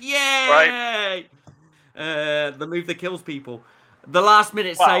Clash. Yay! Right. The move that kills people. The last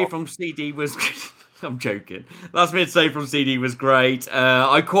minute save from CD was... I'm joking. Last minute save from CD was great.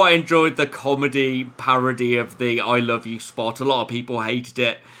 I quite enjoyed the comedy parody of the I Love You spot. A lot of people hated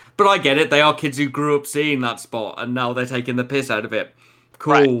it, but I get it. They are kids who grew up seeing that spot, and now they're taking the piss out of it.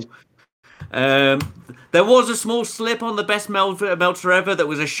 Cool. Right. There was a small slip on the best Meltzer ever that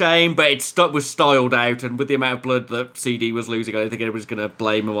was a shame, but it was styled out, and with the amount of blood that CD was losing, I don't think anybody's going to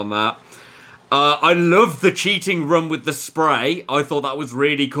blame him on that. I love the cheating run with the spray. I thought that was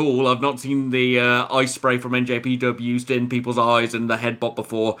really cool. I've not seen the ice spray from NJPW used in people's eyes and the headbutt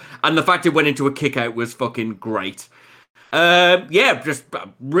before. And the fact it went into a kick out was fucking great. Just a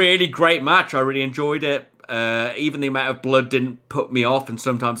really great match. I really enjoyed it. Even the amount of blood didn't put me off, and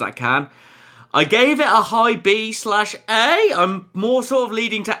sometimes that can. I gave it a high B/A. I'm more sort of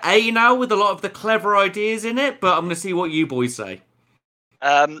leading to A now with a lot of the clever ideas in it, but I'm going to see what you boys say.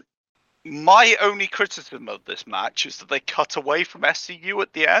 My only criticism of this match is that they cut away from SCU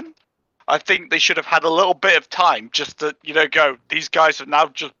at the end. I think they should have had a little bit of time just to, go, these guys have now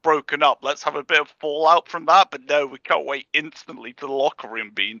just broken up. Let's have a bit of fallout from that. But no, we cut away instantly to the locker room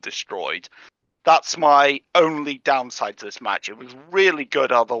being destroyed. That's my only downside to this match. It was really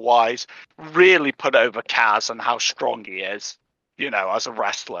good otherwise. Really put over Kaz and how strong he is. As a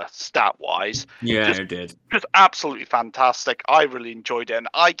wrestler, stat-wise. Yeah, it did. Just absolutely fantastic. I really enjoyed it, and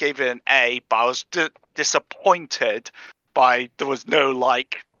I gave it an A, but I was disappointed there was no,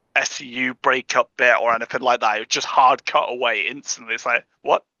 SCU breakup bit or anything like that. It was just hard cut away instantly. It's like,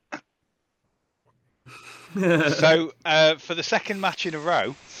 what? So, for the second match in a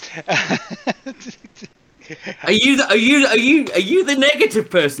row... Are you the negative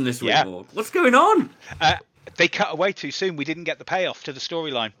person this week, Morg? What's going on? They cut away too soon. We didn't get the payoff to the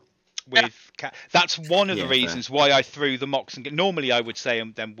storyline. That's one of the reasons why I threw the Mox. And normally I would say,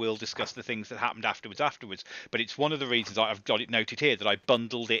 and then we'll discuss the things that happened afterwards. But it's one of the reasons I've got it noted here that I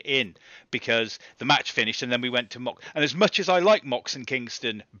bundled it in, because the match finished and then we went to Mox. And as much as I like Mox and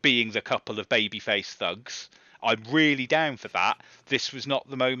Kingston being the couple of babyface thugs, I'm really down for that. This was not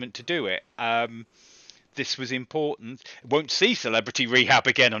the moment to do it. This was important. Won't see Celebrity Rehab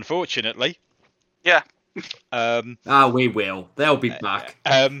again, unfortunately. Yeah. We will. They'll be back.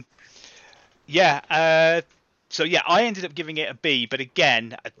 So yeah, I ended up giving it a B, but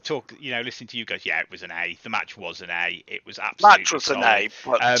again, listening to you guys, yeah, it was an A. The match was an A. It was absolutely Match was solid. an A,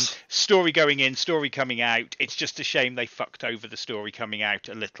 but story going in, story coming out. It's just a shame they fucked over the story coming out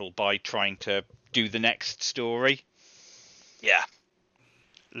a little by trying to do the next story. Yeah.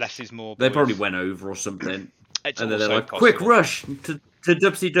 Less is more. They boys. probably went over or something. It's and then they're also like, possible. quick rush to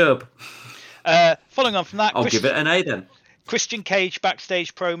Dubsy Dub. Following on from that, I'll give it an A then. Christian Cage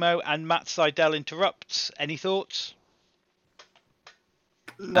backstage promo and Matt Sydal interrupts. Any thoughts?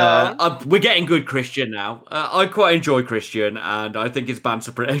 No. We're getting good Christian now. I quite enjoy Christian, and I think his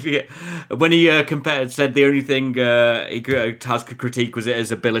banter when he said the only thing he has to critique was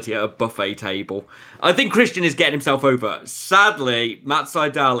his ability at a buffet table. I think Christian is getting himself over. Sadly, Matt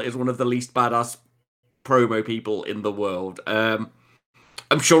Sydal is one of the least badass promo people in the world. I'm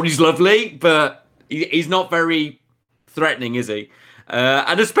sure he's lovely, but he's not very threatening, is he?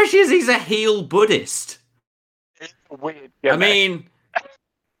 And especially as he's a heel Buddhist. It's weird. I mean,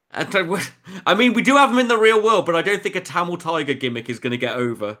 we do have him in the real world, but I don't think a Tamil Tiger gimmick is going to get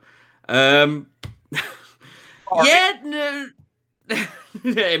over. Yeah, no,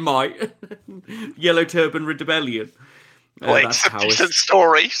 it might. Yellow Turban Rebellion. That's decent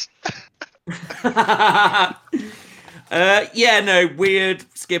stories. Yeah, no, weird,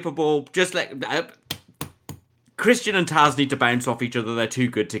 skippable. Just like Christian and Taz need to bounce off each other. They're too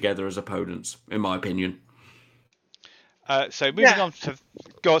good together as opponents, in my opinion. So moving on to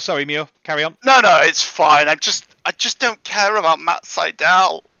go. Sorry, Mio, carry on. No, it's fine. I just don't care about Matt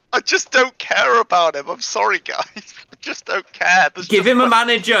Sydal. I just don't care about him. I'm sorry, guys. I just don't care. Give him a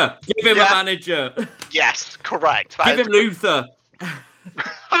manager. Give him a manager. Yes, correct. Give him Luther.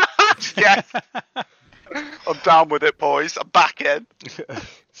 Yeah. I'm down with it, boys. I'm back in.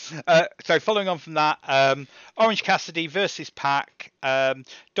 So following on from that, Orange Cassidy versus Pac.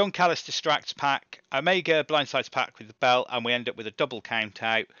 Don Callis distracts Pac. Omega blindsides Pac with the belt, and we end up with a double count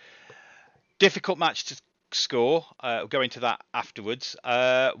out. Difficult match to score. We'll go into that afterwards.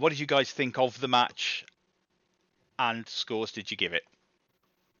 What did you guys think of the match? And scores did you give it?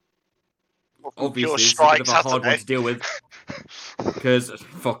 Obviously, it's a bit of a hard one to deal with. Because,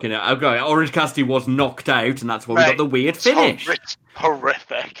 fucking hell, Orange Cassidy was knocked out, and that's why we got the weird finish.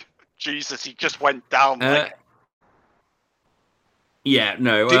 Horrific. Jesus, he just went down. Yeah,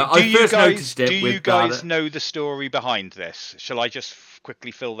 no. I first noticed it. Do you guys know the story behind this? Shall I just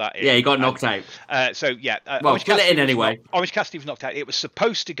quickly fill that in? Yeah, he got knocked out. Well, fill it in anyway. Orange Cassidy was knocked out. It was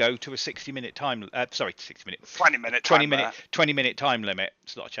supposed to go to a 60-minute time. 20-minute. 20-minute time limit.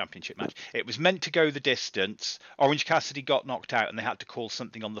 It's not a championship match. It was meant to go the distance. Orange Cassidy got knocked out, and they had to call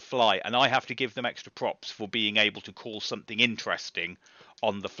something on the fly. And I have to give them extra props for being able to call something interesting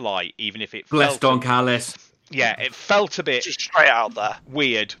on the fly, even if it. Bless Don Callis. Yeah, it felt a bit just straight out there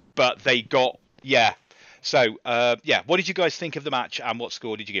weird, but they got So what did you guys think of the match, and what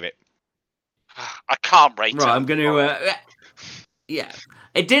score did you give it? I can't rate it. Right, I'm going to.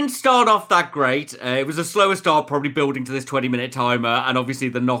 It didn't start off that great. It was a slower start, probably building to this 20-minute timer, and obviously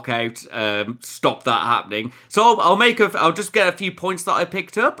the knockout stopped that happening. So I'll just get a few points that I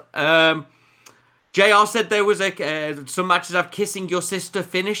picked up. JR said there was some matches have kissing your sister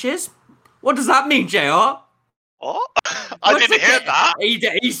finishes. What does that mean, JR? What? I didn't hear that.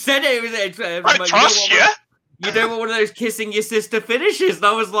 He said it. I trust you. You don't want one of those kissing your sister finishes. And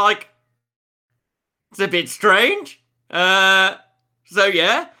I was like, it's a bit strange. Obviously,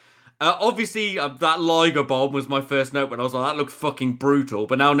 that Liger bomb was my first note when I was like, that looked fucking brutal.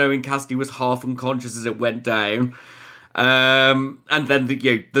 But now knowing Cassidy was half unconscious as it went down. And then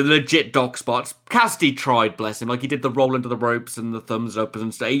the legit dock spots. Cassidy tried, bless him. Like, he did the roll into the ropes and the thumbs up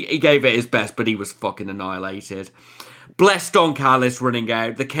and stuff. He gave it his best, but he was fucking annihilated. Bless Don Callis running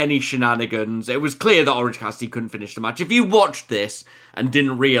out, the Kenny shenanigans. It was clear that Orange Cassidy couldn't finish the match. If you watched this and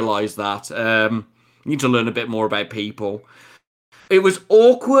didn't realise that, you need to learn a bit more about people. It was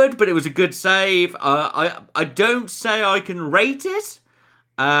awkward, but it was a good save. I don't say I can rate it.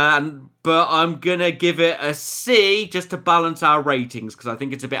 But I'm going to give it a C just to balance our ratings because I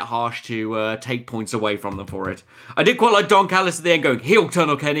think it's a bit harsh to take points away from them for it. I did quite like Don Callis at the end going, heel turn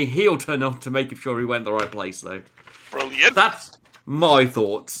on Kenny, heel turn on to make sure he went the right place though. Brilliant. That's my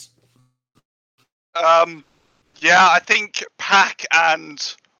thoughts. I think Pac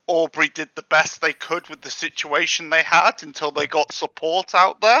and Aubrey did the best they could with the situation they had until they got support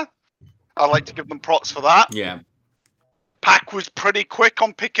out there. I'd like to give them props for that. Yeah. Pac was pretty quick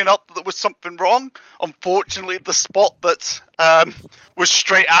on picking up that there was something wrong. Unfortunately, the spot that was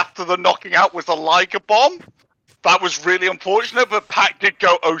straight after the knocking out was a Liger bomb. that was really unfortunate, but Pac did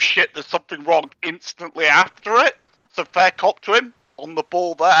go, oh shit, there's something wrong instantly after it. So fair cop to him on the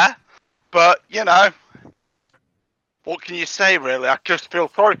ball there. But, you know, what can you say, really? I just feel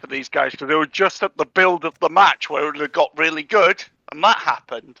sorry for these guys because they were just at the build of the match where it would have got really good, and that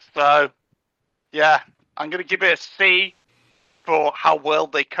happened. So, yeah, I'm going to give it a C for how well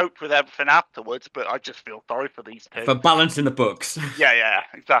they coped with everything afterwards, but I just feel sorry for these two. For balancing the books. Yeah,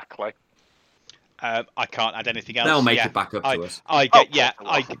 exactly. I can't add anything else. They'll make it back up to us.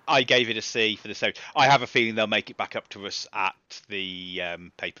 I gave it a C for the so. I have a feeling they'll make it back up to us at the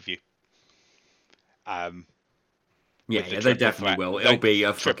pay-per-view. Yeah, they definitely will. It'll be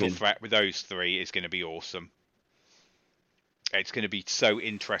a triple fucking threat with those three is going to be awesome. It's going to be so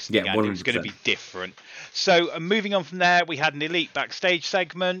interesting, Yeah, and it's going to be different. So, moving on from there, we had an Elite backstage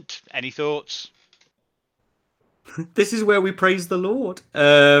segment. Any thoughts? This is where we praise the Lord.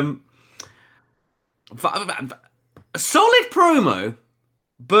 Solid promo,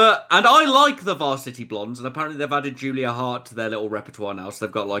 and I like the Varsity Blondes, and apparently they've added Julia Hart to their little repertoire now, so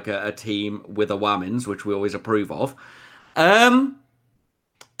they've got like a team with a Whammons, which we always approve of.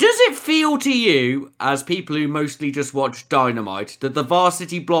 Does it feel to you, as people who mostly just watch Dynamite, that the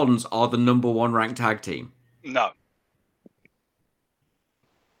Varsity Blondes are the #1 ranked tag team? No.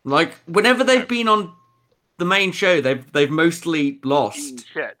 Like, whenever they've been on the main show, they've mostly lost.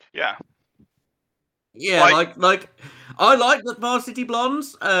 Shit, yeah. Yeah, like I like the Varsity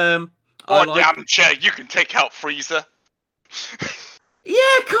Blondes. Yamcha, you can take out Frieza.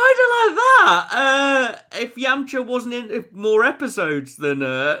 Yeah, kind of like that. If Yamcha wasn't in more episodes than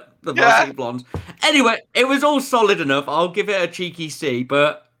the Varsity Blondes. Anyway, it was all solid enough. I'll give it a cheeky C.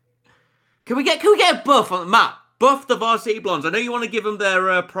 But can we get a buff on Matt? Buff the Varsity Blondes. I know you want to give them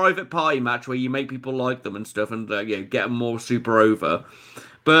their private party match where you make people like them and stuff, and get them more super over.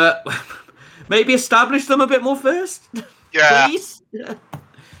 But maybe establish them a bit more first. Yeah. Please.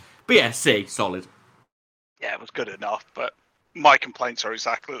 But yeah, C, solid. Yeah, it was good enough, but my complaints are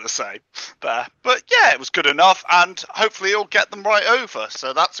exactly the same there. But yeah, it was good enough, and hopefully it'll get them right over,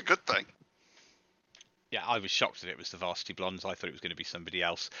 so that's a good thing. Yeah, I was shocked that it was the Varsity Blondes. I thought it was going to be somebody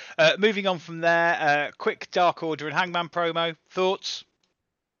else. Moving on from there, quick Dark Order and Hangman promo. Thoughts?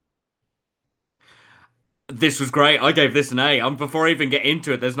 This was great. I gave this an A. Before I even get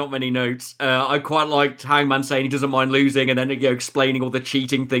into it, there's not many notes. I quite liked Hangman saying he doesn't mind losing, and then explaining all the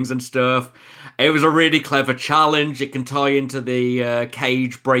cheating things and stuff. It was a really clever challenge. It can tie into the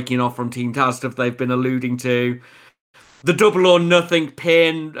Cage breaking off from Team Taz stuff they've been alluding to. The Double or Nothing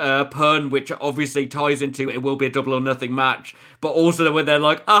pun, which obviously ties into it will be a Double or Nothing match, but also when they're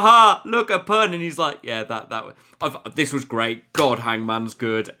like, aha, look, a pun, and he's like, yeah, this was great. God, Hangman's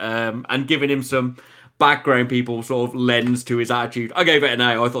good. And giving him some background people sort of lens to his attitude. I gave it an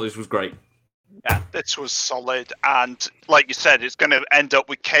A. I thought this was great. Yeah, this was solid, and like you said, it's going to end up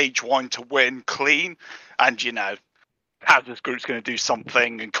with Cage wanting to win clean, and Taz's group's going to do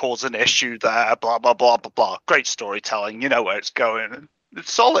something and cause an issue there, blah, blah, blah, blah, blah. Great storytelling. You know where it's going.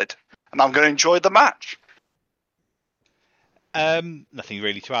 It's solid. And I'm going to enjoy the match. Nothing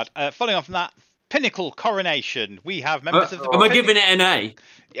really to add. Following on from that, Pinnacle Coronation. We have members of the... Am I giving it an A?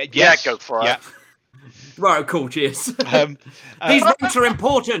 Yes. Yeah, go for it. Yeah. Right, cool, cheers. These ranks are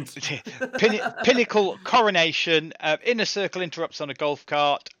important. Pinnacle Coronation. Inner Circle interrupts on a golf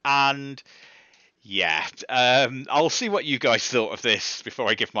cart, and... Yeah, I'll see what you guys thought of this before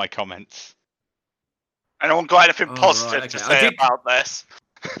I give my comments. Anyone got anything positive to say about this?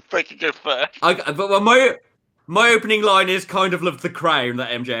 They can go first. But my opening line is kind of love the crown that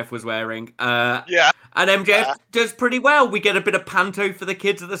MJF was wearing. Yeah. And MJF does pretty well. We get a bit of panto for the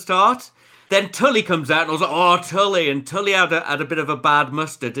kids at the start. Then Tully comes out, and I was like, oh, Tully. And Tully had a bit of a bad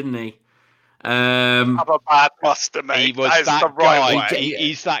muster, didn't he? Have a bad muster, mate. He was that guy.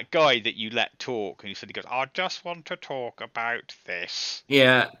 He's that guy that you let talk, and he said, "He goes, I just want to talk about this."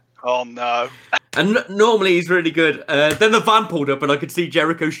 Yeah. Oh no. And normally he's really good. Then the van pulled up, and I could see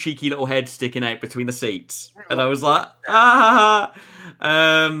Jericho's cheeky little head sticking out between the seats, and I was like, ah.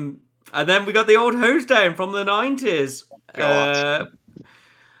 And then we got the old hose down from the 90s.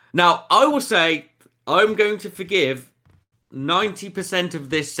 Now I will say I'm going to forgive 90%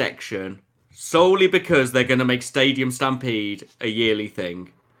 of this section. Solely because they're going to make Stadium Stampede a yearly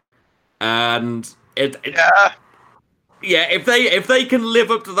thing, and if they can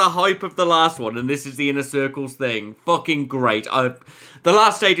live up to the hype of the last one, and this is the Inner Circles thing, fucking great. The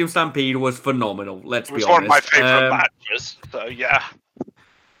last Stadium Stampede was phenomenal. Let's be honest. It was one of my favorite matches. So yeah,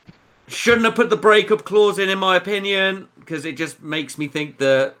 shouldn't have put the breakup clause in my opinion, because it just makes me think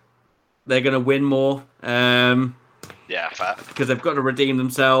that they're going to win more. Yeah, fair. Because they've got to redeem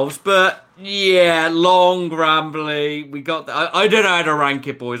themselves. But yeah, long, rambly. We got. I don't know how to rank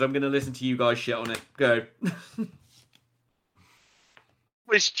it, boys. I'm going to listen to you guys shit on it. Go.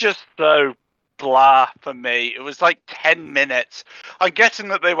 Was just so blah for me. It was like 10 minutes. I'm guessing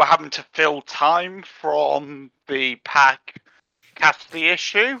that they were having to fill time from the Pac Cassidy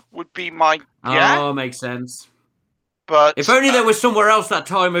issue, would be my guess. Oh, makes sense. But if only there was somewhere else that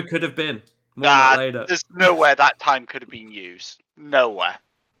timer could have been. More on that later. There's nowhere that time could have been used. Nowhere.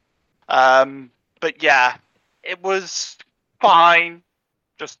 But yeah, it was fine.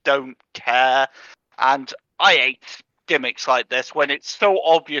 Just don't care. And I hate gimmicks like this when it's so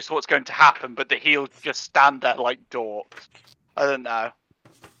obvious what's going to happen, but the heels just stand there like dorks. I don't know.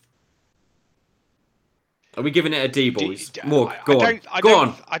 Are we giving it a D, boys? Go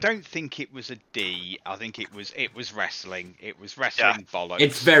on. I don't think it was a D. I think it was wrestling. It was wrestling bollocks.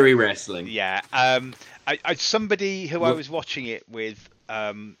 It's very wrestling. Yeah. Somebody who I was watching it with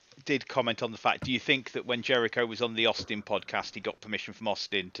did comment on the fact. Do you think that when Jericho was on the Austin podcast, he got permission from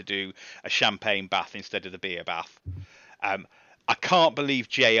Austin to do a champagne bath instead of the beer bath? I can't believe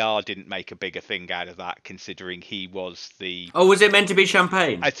JR didn't make a bigger thing out of that, considering he was the. Oh, was it meant to be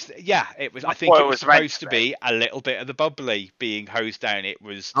champagne? It was. I think it was supposed to be a little bit of the bubbly being hosed down. It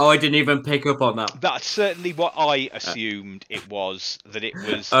was. Oh, I didn't even pick up on that. That's certainly what I assumed it was. That it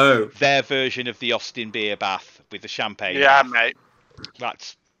was their version of the Austin beer bath with the champagne. Yeah, mate.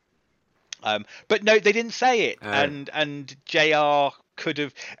 That's. But no, they didn't say it, and JR could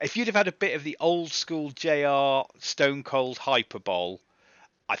have. If you'd have had a bit of the old school JR Stone Cold Hyperbole,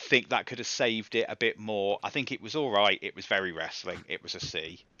 I think that could have saved it a bit more. I think it was all right. It was very wrestling. It was a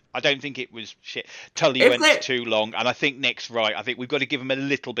C. I don't think it was shit. Tully went too long, and I think Nick's right. I think we've got to give him a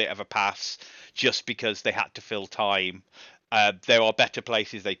little bit of a pass just because they had to fill time. There are better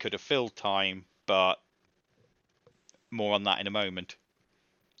places they could have filled time, but more on that in a moment.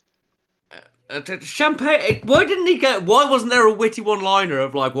 Champagne. Why didn't he get? Why wasn't there a witty one-liner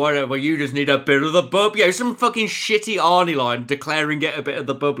of like, whatever? You just need a bit of the bub. Yeah, some fucking shitty Arnie line declaring it a bit of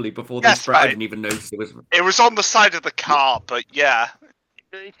the bubbly before this. I didn't even notice it was. It was on the side of the car, but yeah.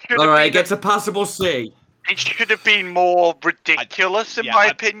 All right, it gets a passable C. It should have been more ridiculous, in my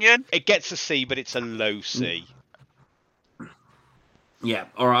opinion. It gets a C, but it's a low C. Yeah,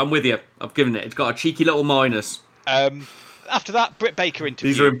 all right, I'm with you. I've given it. It's got a cheeky little minus. After that, Britt Baker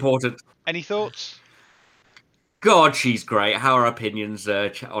interview. These are important. Any thoughts? God, she's great. How her opinions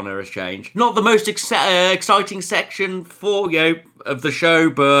on her has changed. Not the most exciting section of the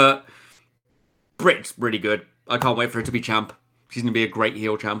show, but Britt's really good. I can't wait for her to be champ. She's going to be a great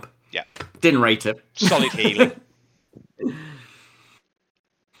heel champ. Yeah. Didn't rate her. Solid healing.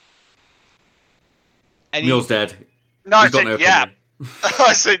 Neil's dead. No, I said yeah.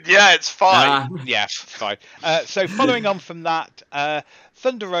 I said yeah, it's fine. Yeah, fine. So following on from that,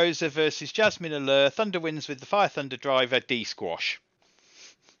 Thunder Rosa versus Jasmine Allure. Thunder wins with the Fire Thunder Driver D-Squash.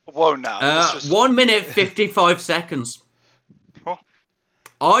 Whoa, now. 1 minute 55 seconds. Oh.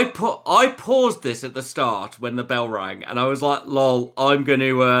 I paused this at the start when the bell rang, and I was like, "Lol, I'm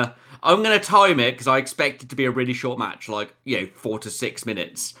gonna time it because I expect it to be a really short match, like 4 to 6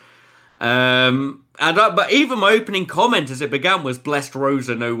 minutes." But even my opening comment as it began was, "Blessed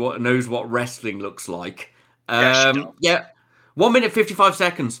Rosa knows what wrestling looks like." 1 minute 55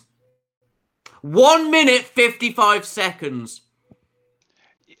 seconds. 1 minute 55 seconds.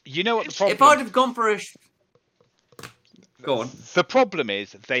 You know what the problem? If I'd have gone for a. Go on. The problem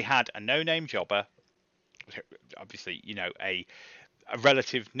is they had a no-name jobber, obviously, a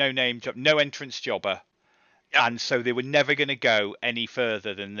relative no-name job, no entrance jobber. Yep. And so they were never going to go any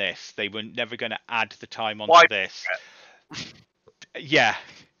further than this. They were never going to add the time onto this. Yeah.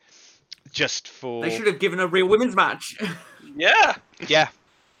 Just for... They should have given a real women's match. Yeah. Yeah.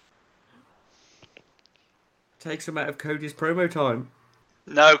 Take some out of Cody's promo time.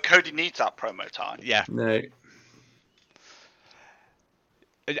 No, Cody needs that promo time. Yeah. No.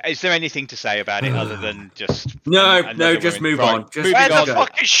 Is there anything to say about it other than just... No, just move on. Just Where the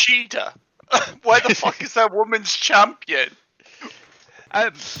fuck is Sheeta? Where the fuck is their women's champion?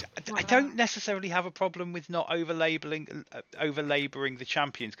 I don't necessarily have a problem with not over-labouring the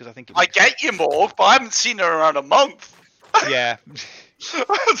champions because I think I get you more, but I haven't seen her around a month. Yeah.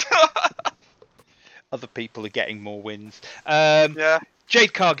 Other people are getting more wins.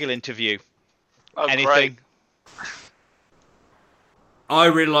 Jade Cargill interview. Oh, Anything? Great. I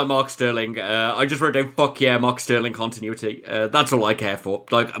really like Mark Sterling. I just wrote down, fuck yeah, Mark Sterling continuity. That's all I care for.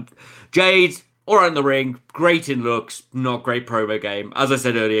 Like, Jade, all right in the ring, great in looks, not great promo game. As I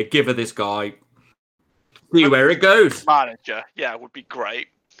said earlier, give her this guy. See where it goes. Manager, yeah, would be great.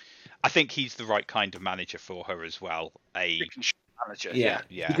 I think he's the right kind of manager for her as well. Manager. Yeah,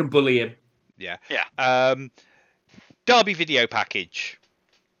 Yeah. you can bully him. Yeah. Yeah. Derby video package.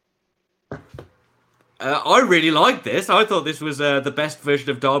 I really liked this. I thought this was the best version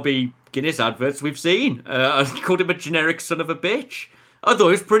of Derby Guinness adverts we've seen. I called him a generic son of a bitch. I thought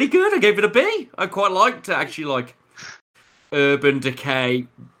it was pretty good. I gave it a B. I quite liked actually like Urban Decay,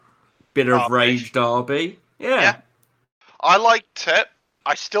 bit of rage Derby. Yeah. I liked it.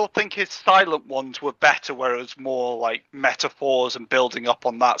 I still think his silent ones were better, where it was more like metaphors and building up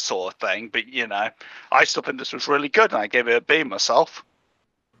on that sort of thing. But I still think this was really good, and I gave it a B myself.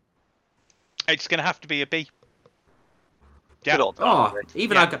 It's going to have to be a B. Yeah.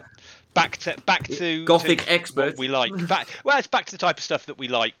 Even Yeah. I got Back to Gothic to expert. what we like. It's back to the type of stuff that we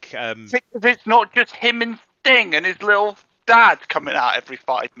like. It's not just him and Sting and his little dad coming out every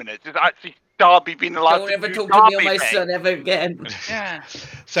 5 minutes. It's actually Darby being allowed Don't to ever do talk to me or Darby my thing. son ever again. Yeah.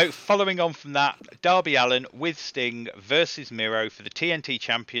 So following on from that, Darby Allin with Sting versus Miro for the TNT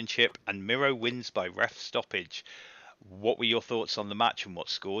Championship, and Miro wins by ref stoppage. What were your thoughts on the match, and what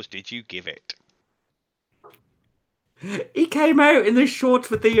scores did you give it? He came out in the shorts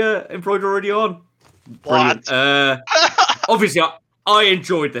with the embroidery already on. What? Obviously, I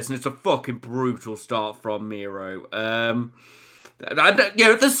enjoyed this, and it's a fucking brutal start from Miro. At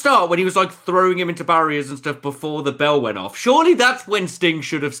the start when he was like throwing him into barriers and stuff before the bell went off. Surely that's when Sting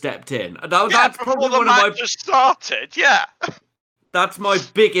should have stepped in. That's probably the one match of my. just started. Yeah. That's my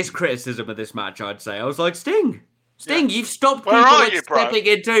biggest criticism of this match. I'd say I was like Sting, you've stopped Where people are like you, bro? stepping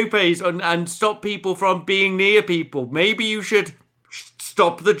in topes and stop people from being near people. Maybe you should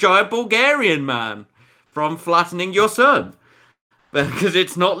stop the giant Bulgarian man from flattening your son because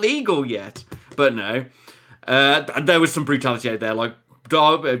it's not legal yet. But no, there was some brutality out there. Like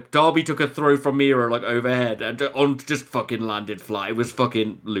Darby took a throw from Miro like overhead and just fucking landed flat. It was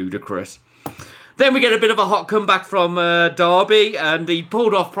fucking ludicrous. Then we get a bit of a hot comeback from Darby, and he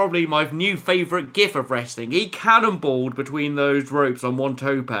pulled off probably my new favourite gif of wrestling. He cannonballed between those ropes on one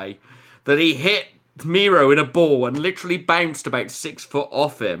tope that he hit Miro in a ball and literally bounced about 6 foot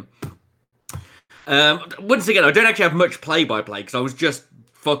off him. Once again, I don't actually have much play-by-play because I was just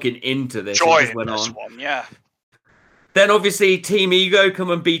fucking into this. Enjoying this one, yeah. Then obviously Team Ego come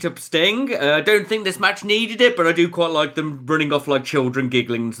and beat up Sting. I don't think this match needed it, but I do quite like them running off like children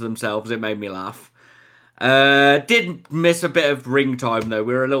giggling to themselves. It made me laugh. Did miss a bit of ring time though.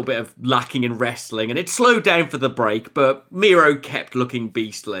 We were a little bit of lacking in wrestling, and it slowed down for the break, but Miro kept looking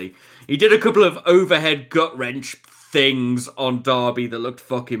beastly. He did a couple of overhead gut wrench things on Darby that looked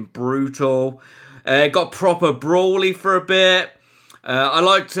fucking brutal. Got proper brawly for a bit. I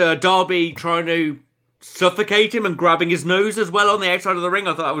liked Darby trying to suffocate him and grabbing his nose as well on the outside of the ring.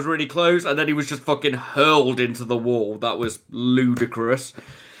 I thought that was really close, and then he was just fucking hurled into the wall. That was ludicrous.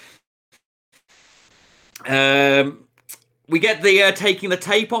 We get the taking the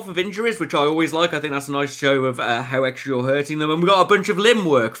tape off of injuries, which I always like. I think that's a nice show of how extra you're hurting them. And we got a bunch of limb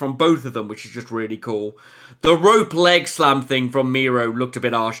work from both of them, which is just really cool. The rope leg slam thing from Miro looked a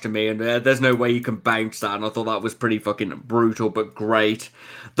bit harsh to me, and there's no way you can bounce that. And I thought that was pretty fucking brutal, but great.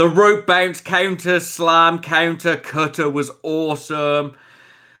 The rope bounce counter slam counter cutter was awesome.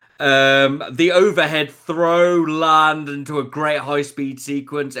 The overhead throw land into a great high speed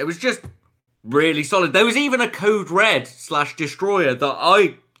sequence. It was just really solid. There was even a Code Red / Destroyer that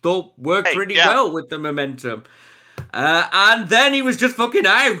I thought worked really well with the momentum. And then he was just fucking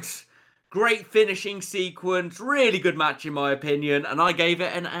out. Great finishing sequence. Really good match in my opinion. And I gave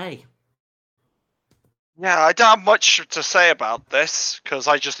it an A. Yeah, I don't have much to say about this because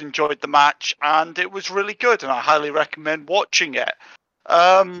I just enjoyed the match and it was really good and I highly recommend watching it.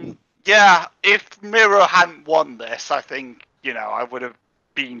 Yeah, if Miro hadn't won this, I think, I would have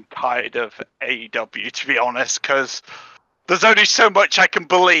been tired of AEW, to be honest, because there's only so much I can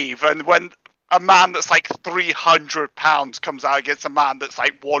believe. And when a man that's like 300 pounds comes out against a man that's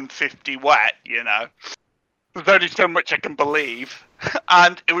like 150 wet, there's only so much I can believe.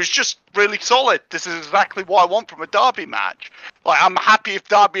 And it was just really solid. This is exactly what I want from a Darby match. Like, I'm happy if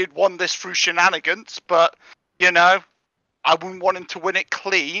Darby had won this through shenanigans, but, I wouldn't want him to win it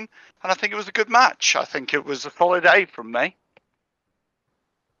clean. And I think it was a good match. I think it was a solid A from me.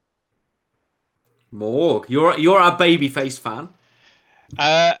 Morg, you're a babyface fan.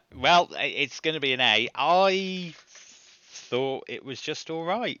 Well, it's going to be an A. I thought it was just all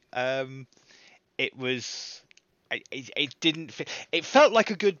right. It was. It didn't. It felt like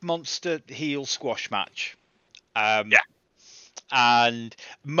a good monster heel squash match. Yeah. And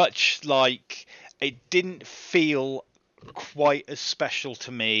much like it didn't feel quite as special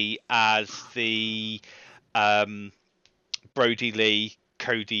to me as the Brody Lee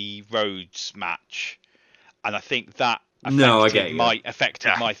Cody Rhodes match, and I think that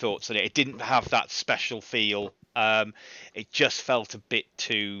affected my thoughts on it. It didn't have that special feel. It just felt a bit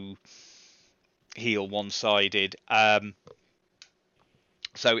too heel one-sided.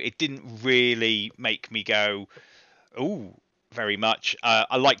 So it didn't really make me go, ooh, very much.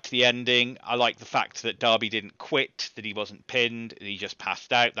 I liked the ending. I liked the fact that Darby didn't quit, that he wasn't pinned, that he just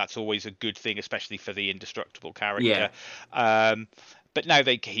passed out. That's always a good thing, especially for the indestructible character. Yeah. But now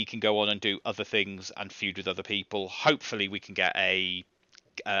he can go on and do other things and feud with other people. Hopefully we can get a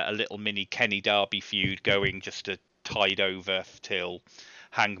little mini Kenny Darby feud going, just to tide over till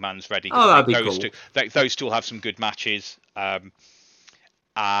Hangman's ready. Oh, that'd be cool. Those two will have some good matches.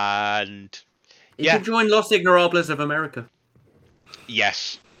 And you can join Los Ignorables of America.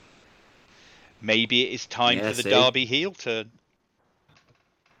 Yes. Maybe it is time for the Darby heel turn.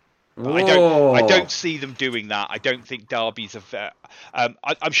 I don't see them doing that. I don't think Darby's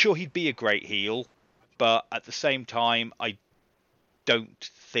I'm sure he'd be a great heel, but at the same time, I don't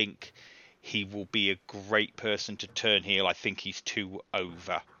think he will be a great person to turn heel. I think he's too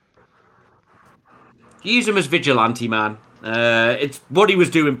over. Use him as vigilante man. It's what he was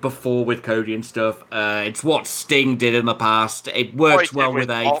doing before with Cody and stuff. It's what Sting did in the past. It works well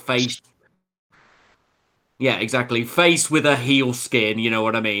with a face. Yeah, exactly. Face with a heel skin, you know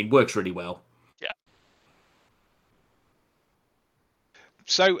what I mean? Works really well. Yeah.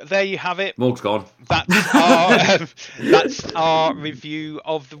 So there you have it. Morg's gone. That's our review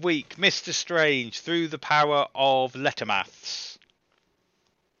of the week. Mr. Strange, through the power of letter maths.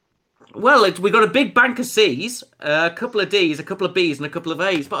 Well, we got a big bank of C's, a couple of D's, a couple of B's, and a couple of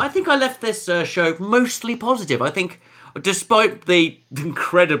A's. But I think I left this show mostly positive. I think, despite the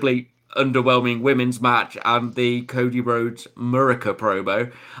incredibly underwhelming women's match and the Cody Rhodes Murica promo,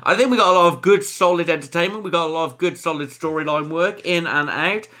 I think we got a lot of good, solid entertainment. We got a lot of good, solid storyline work in and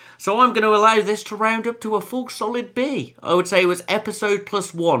out. So I'm going to allow this to round up to a full, solid B. I would say it was episode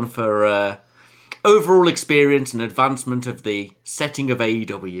 +1 for overall experience and advancement of the setting of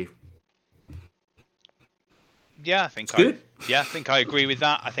AEW. Yeah, I think I agree with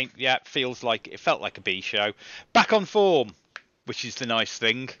that. I think it felt like a B show. Back on form, which is the nice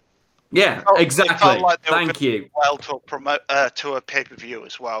thing. Yeah, exactly. Like thank you. Well, to a pay-per-view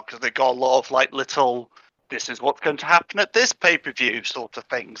as well, because they got a lot of little, this is what's going to happen at this pay-per-view sort of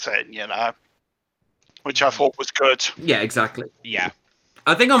things in, which I thought was good. Yeah, exactly. Yeah.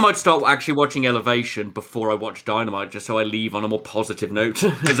 I think I might start actually watching Elevation before I watch Dynamite, just so I leave on a more positive note,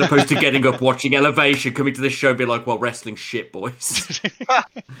 as opposed to getting up, watching Elevation, coming to this show, and be like, well, wrestling's shit, boys.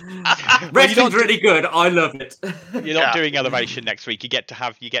 Wrestling's really good. I love it. You're not doing Elevation next week. You get to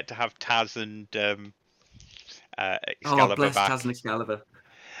have Taz and Excalibur bless back. Taz and Excalibur.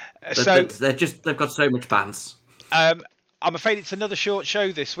 So they've got so much bands. I'm afraid it's another short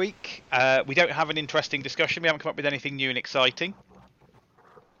show this week. We don't have an interesting discussion. We haven't come up with anything new and exciting.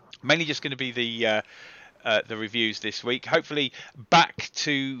 Mainly just going to be the reviews this week. Hopefully back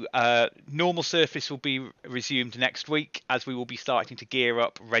to normal surface will be resumed next week, as we will be starting to gear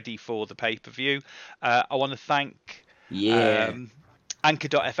up ready for the pay-per-view. I want to thank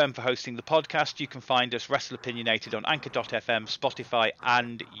Anchor.fm for hosting the podcast. You can find us Wrestle Opinionated on Anchor.fm, Spotify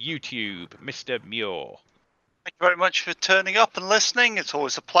and YouTube. Mr. Muir. Thank you very much for turning up and listening. It's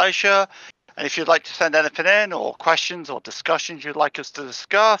always a pleasure. And if you'd like to send anything in, or questions or discussions you'd like us to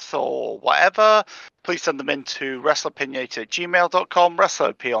discuss, or whatever, please send them in to wrestleopinionated@gmail.com,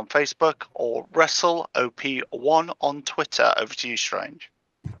 WrestleOP on Facebook, or WrestleOP1 on Twitter. Over to you, Strange.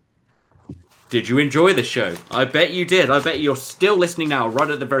 Did you enjoy the show? I bet you did. I bet you're still listening now, right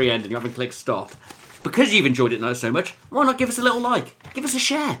at the very end, and you haven't clicked stop. Because you've enjoyed it so much, why not give us a little like? Give us a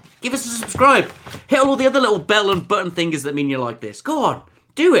share. Give us a subscribe. Hit all the other little bell and button thingers that mean you like this. Go on.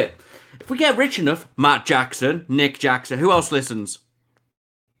 Do it. If we get rich enough, Matt Jackson, Nick Jackson, who else listens?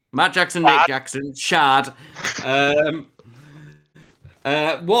 Matt Jackson, Nick Jackson, Shad.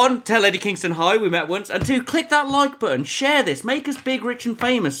 One, tell Eddie Kingston hi, we met once. And two, click that like button, share this, make us big, rich and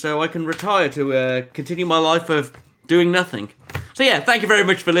famous so I can retire to continue my life of doing nothing. So yeah, thank you very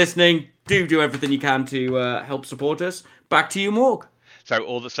much for listening. Do everything you can to help support us. Back to you, Morg. So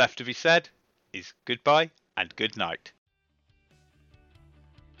all that's left to be said is goodbye and good night.